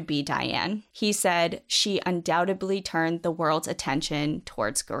single-handedly, it would be Diane. He said she undoubtedly turned the world's attention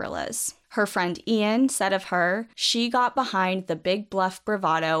towards gorillas. Her friend Ian said of her, she got behind the big bluff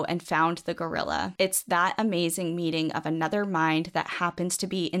bravado and found the gorilla. It's that amazing meeting of another mind that happens to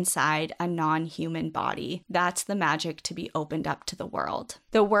be inside a non-human body. That's the magic to be opened up to the world.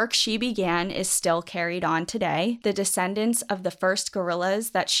 The work she began is still carried on today. The descendants of the first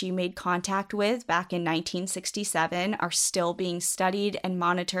gorillas that she made contact with back in 1967 are still being studied and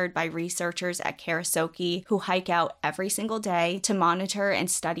monitored by researchers at Karasoke who hike out every single day to monitor and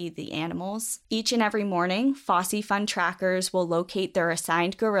study the animals. Each and every morning, Fosse Fund trackers will locate their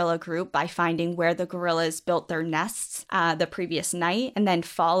assigned gorilla group by finding where the gorillas built their nests the previous night and then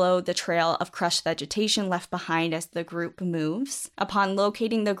follow the trail of crushed vegetation left behind as the group moves. Upon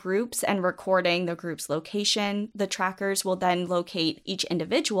locating the groups and recording the group's location, the trackers will then locate each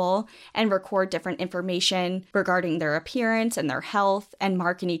individual and record different information regarding their appearance and their health and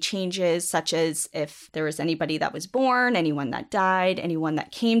mark any changes, such as if there was anybody that was born, anyone that died, anyone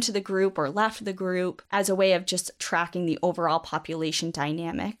that came to the group or left the group, as a way of just tracking the overall population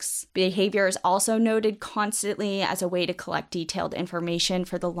dynamics. Behavior is also noted constantly as a way to collect detailed information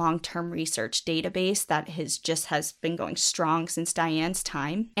for the long-term research database that has been going strong since Diane's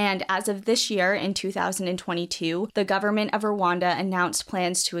time. And as of this year, in 2022, the government of Rwanda announced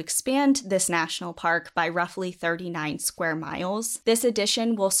plans to expand this national park by roughly 39 square miles. This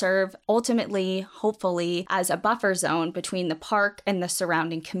addition will serve ultimately, hopefully, as a buffer zone between the park and the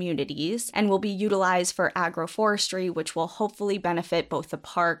surrounding communities, and will be utilized for agroforestry, which will hopefully benefit both the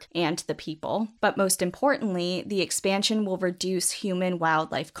park and the people. But most importantly, the expansion will reduce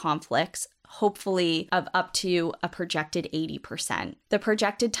human-wildlife conflicts, hopefully of up to a projected 80%. The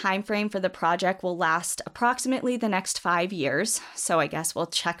projected timeframe for the project will last approximately the next 5 years, so I guess we'll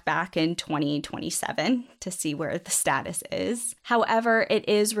check back in 2027 to see where the status is. However, it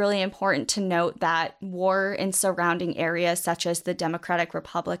is really important to note that war in surrounding areas such as the Democratic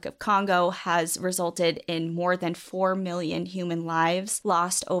Republic of Congo has resulted in more than 4 million human lives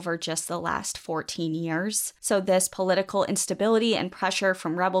lost over just the last 14 years. So this political instability and pressure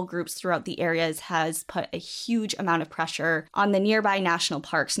from rebel groups throughout the areas has put a huge amount of pressure on the nearby national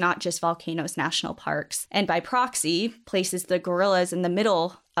parks, not just Volcanoes National Parks, and by proxy, places the gorillas in the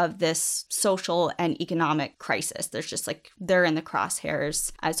middle of this social and economic crisis. There's just they're in the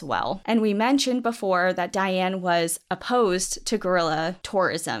crosshairs as well. And we mentioned before that Diane was opposed to gorilla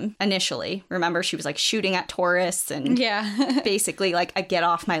tourism initially. Remember, she was shooting at tourists and basically a get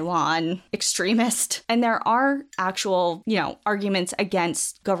off my lawn extremist. And there are actual, arguments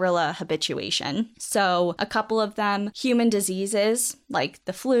against gorilla habituation. So a couple of them, human diseases like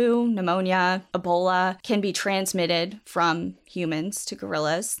the flu, pneumonia, Ebola can be transmitted from humans to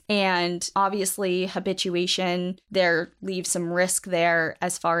gorillas. And obviously habituation, there leaves some risk there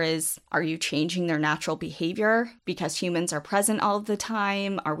as far as, are you changing their natural behavior because humans are present all of the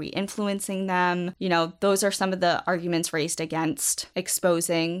time? Are we influencing them? Those are some of the arguments raised against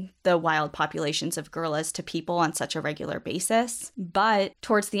exposing the wild populations of gorillas to people on such a regular basis. But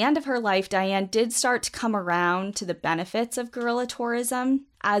towards the end of her life, Diane did start to come around to the benefits of gorilla tourism.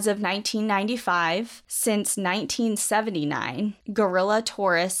 As of 1995, since 1979, gorilla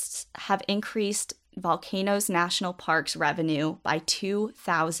tourists have increased Volcanoes National Park's revenue by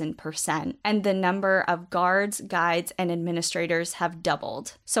 2,000%, and the number of guards, guides, and administrators have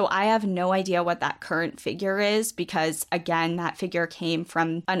doubled. So I have no idea what that current figure is because, again, that figure came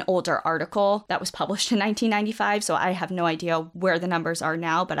from an older article that was published in 1995, so I have no idea where the numbers are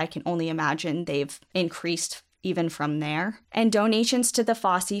now, but I can only imagine they've increased even from there. And donations to the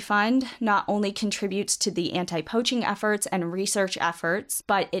Fosse Fund not only contributes to the anti-poaching efforts and research efforts,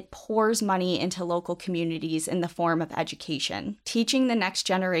 but it pours money into local communities in the form of education, teaching the next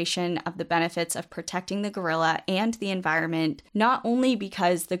generation of the benefits of protecting the gorilla and the environment, not only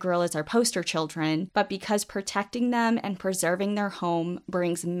because the gorillas are poster children, but because protecting them and preserving their home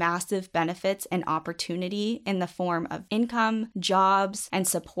brings massive benefits and opportunity in the form of income, jobs, and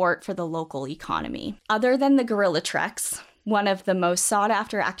support for the local economy. Other than the gorilla treks, one of the most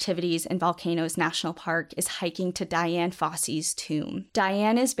sought-after activities in Volcanoes National Park is hiking to Diane Fosse's tomb.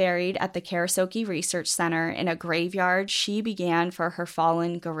 Diane is buried at the Karasoke Research Center in a graveyard she began for her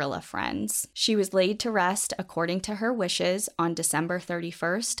fallen gorilla friends. She was laid to rest according to her wishes on December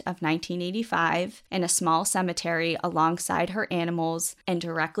 31st of 1985 in a small cemetery alongside her animals and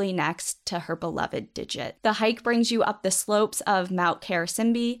directly next to her beloved Digit. The hike brings you up the slopes of Mount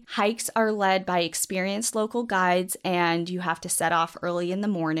Karasimbi. Hikes are led by experienced local guides, and you have to set off early in the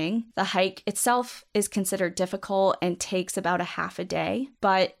morning. The hike itself is considered difficult and takes about a half a day,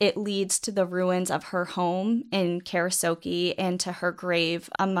 but it leads to the ruins of her home in Karasoke and to her grave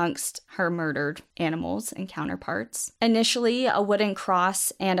amongst her murdered animals and counterparts. Initially, a wooden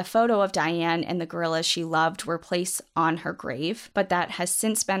cross and a photo of Diane and the gorillas she loved were placed on her grave, but that has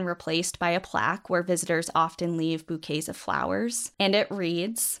since been replaced by a plaque where visitors often leave bouquets of flowers. And it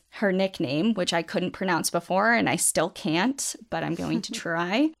reads, her nickname, which I couldn't pronounce before and I still can't, but I'm going to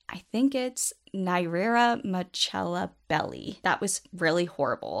try. I think it's Nairira Machela Belly. That was really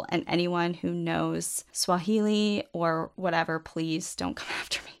horrible. And anyone who knows Swahili or whatever, please don't come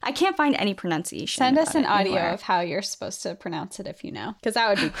after me. I can't find any pronunciation. Send us an audio of how you're supposed to pronounce it if you know, because that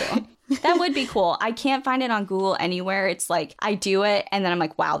would be cool. That would be cool. I can't find it on Google anywhere. It's like I do it and then I'm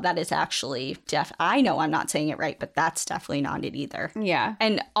like, wow, that is actually I know I'm not saying it right, but that's definitely not it either. Yeah.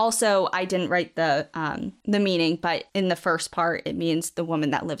 And also I didn't write the meaning, but in the first part, it means the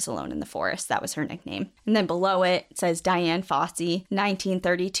woman that lives alone in the forest. That was her nickname. And then below it says Dian Fossey,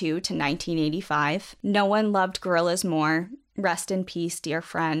 1932 to 1985. No one loved gorillas more. Rest in peace, dear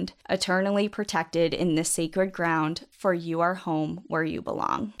friend, eternally protected in this sacred ground, for you are home where you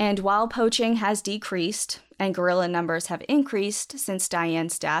belong. And while poaching has decreased and gorilla numbers have increased since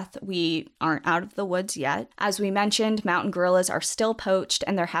Diane's death, we aren't out of the woods yet. As we mentioned, mountain gorillas are still poached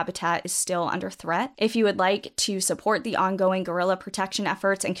and their habitat is still under threat. If you would like to support the ongoing gorilla protection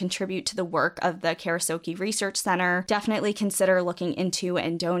efforts and contribute to the work of the Karasoke Research Center, definitely consider looking into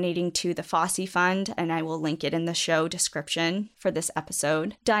and donating to the Fossey Fund, and I will link it in the show description for this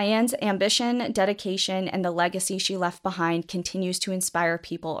episode. Diane's ambition, dedication, and the legacy she left behind continues to inspire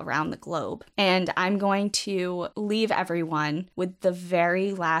people around the globe. And I'm going to leave everyone with the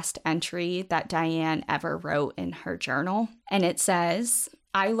very last entry that Diane ever wrote in her journal. And it says,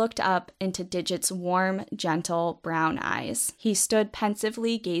 I looked up into Digit's warm, gentle brown eyes. He stood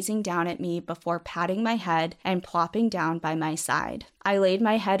pensively gazing down at me before patting my head and plopping down by my side. I laid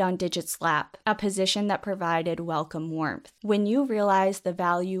my head on Digit's lap, a position that provided welcome warmth. When you realize the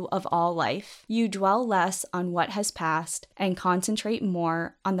value of all life, you dwell less on what has passed and concentrate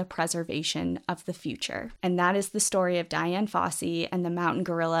more on the preservation of the future. And that is the story of Dian Fossey and the mountain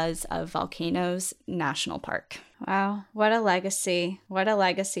gorillas of Volcanoes National Park. Wow, what a legacy. What a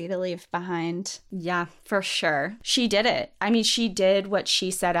legacy to leave behind. Yeah, for sure. She did it. I mean, she did what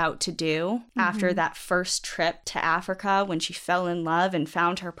she set out to do after that first trip to Africa when she fell in love and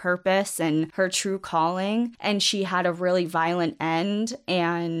found her purpose and her true calling. And she had a really violent end.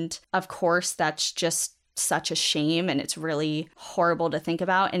 And of course, that's just such a shame, and it's really horrible to think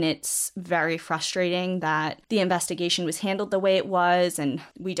about, and it's very frustrating that the investigation was handled the way it was, and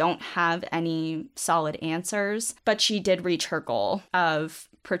we don't have any solid answers. But she did reach her goal of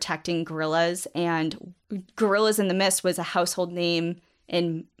protecting gorillas, and Gorillas in the Mist was a household name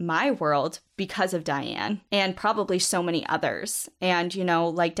in my world because of Diane and probably so many others. And, you know,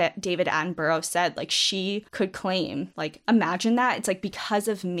 like David Attenborough said, like she could claim, like, imagine that. It's like, because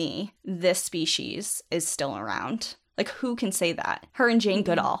of me, this species is still around. Like, who can say that? Her and Jane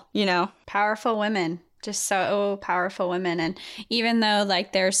Goodall, you know? Powerful women. Just so powerful women. And even though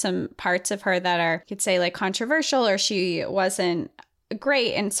like there's some parts of her that are, you could say, like controversial, or she wasn't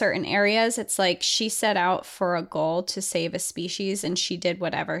great in certain areas, it's like she set out for a goal to save a species and she did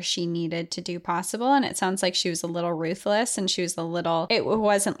whatever she needed to do possible. And it sounds like she was a little ruthless, and she was it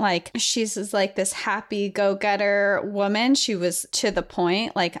wasn't like she's like this happy go-getter woman. She was to the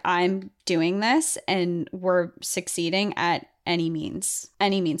point, like, I'm doing this and we're succeeding at any means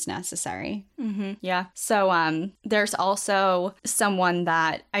necessary. Yeah. So there's also someone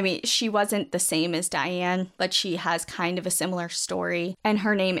that, I mean, she wasn't the same as Diane, but she has kind of a similar story, and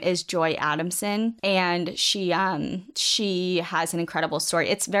her name is Joy Adamson, and she has an incredible story.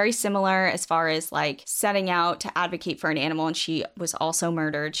 It's very similar as far as like setting out to advocate for an animal, and she was also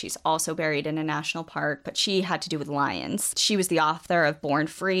murdered. She's also buried in a national park, but she had to do with lions. She was the author of Born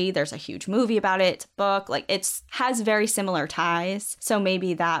Free. There's a huge movie about it. It's a book. Like, it's has very similar ties. So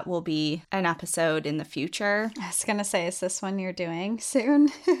maybe that will be an episode in the future. I was gonna say, is this one you're doing soon?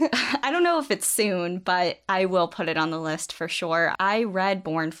 I don't know if it's soon, but I will put it on the list for sure. I read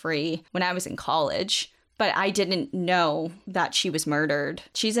Born Free when I was in college, but I didn't know that she was murdered.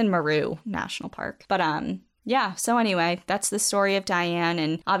 She's in Meru National Park. But yeah, so anyway, that's the story of Diane,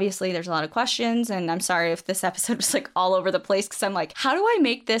 and obviously there's a lot of questions, and I'm sorry if this episode was like all over the place, because I'm like, how do I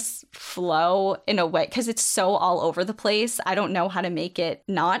make this flow in a way, because it's so all over the place, I don't know how to make it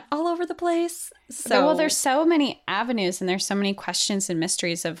not all over the place. So, well, there's so many avenues and there's so many questions and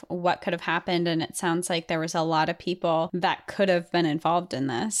mysteries of what could have happened. And it sounds like there was a lot of people that could have been involved in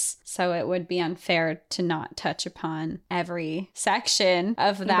this. So it would be unfair to not touch upon every section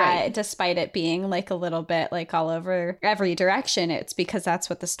of that, Right. despite it being like a little bit like all over every direction. It's because that's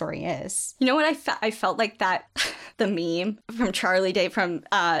what the story is. you know what I felt like that, the meme from Charlie Day from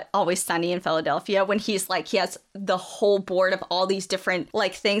Always Sunny in Philadelphia, when he's like, he has the whole board of all these different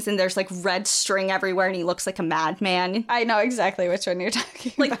like things and there's like red string everywhere and he looks like a madman. I know exactly which one you're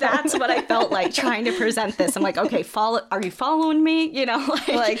talking Like, about. that's what I felt like trying to present this. I'm like, okay, are you following me? You know,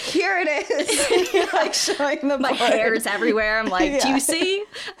 Like, here it is. You're like showing the my board. hair's everywhere. I'm like, do Yeah. you see?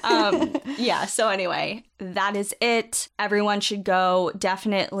 Yeah. So anyway, that is it. Everyone should go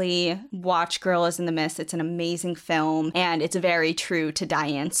definitely watch Gorillas in the Mist. It's an amazing film and it's very true to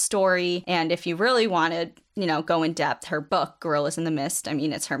Diane's story. And if you really wanted, you know, go in depth, her book, Gorillas in the Mist, I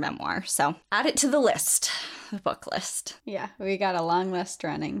mean, it's her memoir. So add it to the list, the book list. Yeah, we got a long list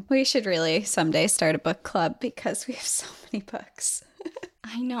running. We should really someday start a book club because we have so many books.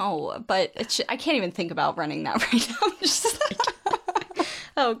 I know, but I can't even think about running that right now. I'm just like,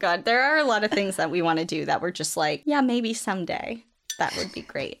 oh God, there are a lot of things that we want to do that we're just like, yeah, maybe someday. That would be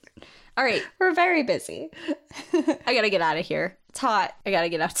great. All right, We're very busy. I gotta get out of here. It's hot. I gotta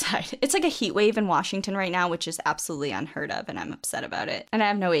get outside. It's like a heat wave in Washington right now, which is absolutely unheard of, and I'm upset about it. And I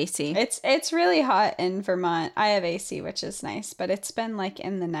have no AC. It's really hot in Vermont. I have AC, which is nice, but it's been like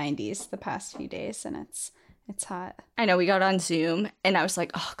in the 90s the past few days, and it's hot. I know, we got on Zoom, and I was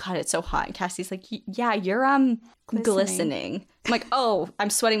like, oh God, it's so hot. And Cassie's like, yeah, you're glistening. I'm like, oh, I'm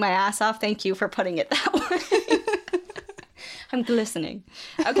sweating my ass off. Thank you for putting it that way. I'm glistening.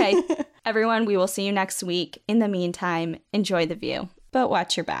 Okay, everyone, we will see you next week. In the meantime, enjoy the view. But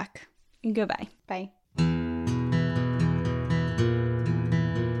watch your back. Goodbye. Bye.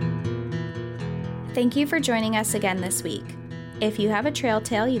 Thank you for joining us again this week. If you have a trail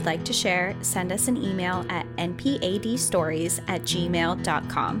tale you'd like to share, send us an email at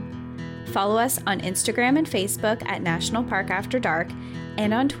npadstories@gmail.com. Follow us on Instagram and Facebook at National Park After Dark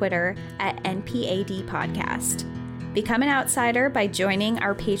and on Twitter at NPAD Podcast. Become an outsider by joining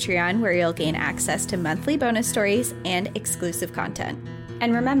our Patreon, where you'll gain access to monthly bonus stories and exclusive content.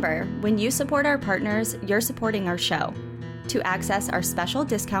 And remember, when you support our partners, you're supporting our show. To access our special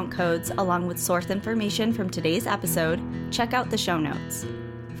discount codes along with source information from today's episode, check out the show notes.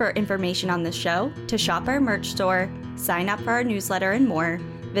 For information on the show, to shop our merch store, sign up for our newsletter, and more,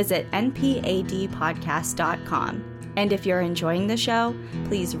 visit npadpodcast.com. And if you're enjoying the show,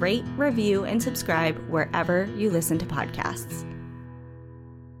 please rate, review, and subscribe wherever you listen to podcasts.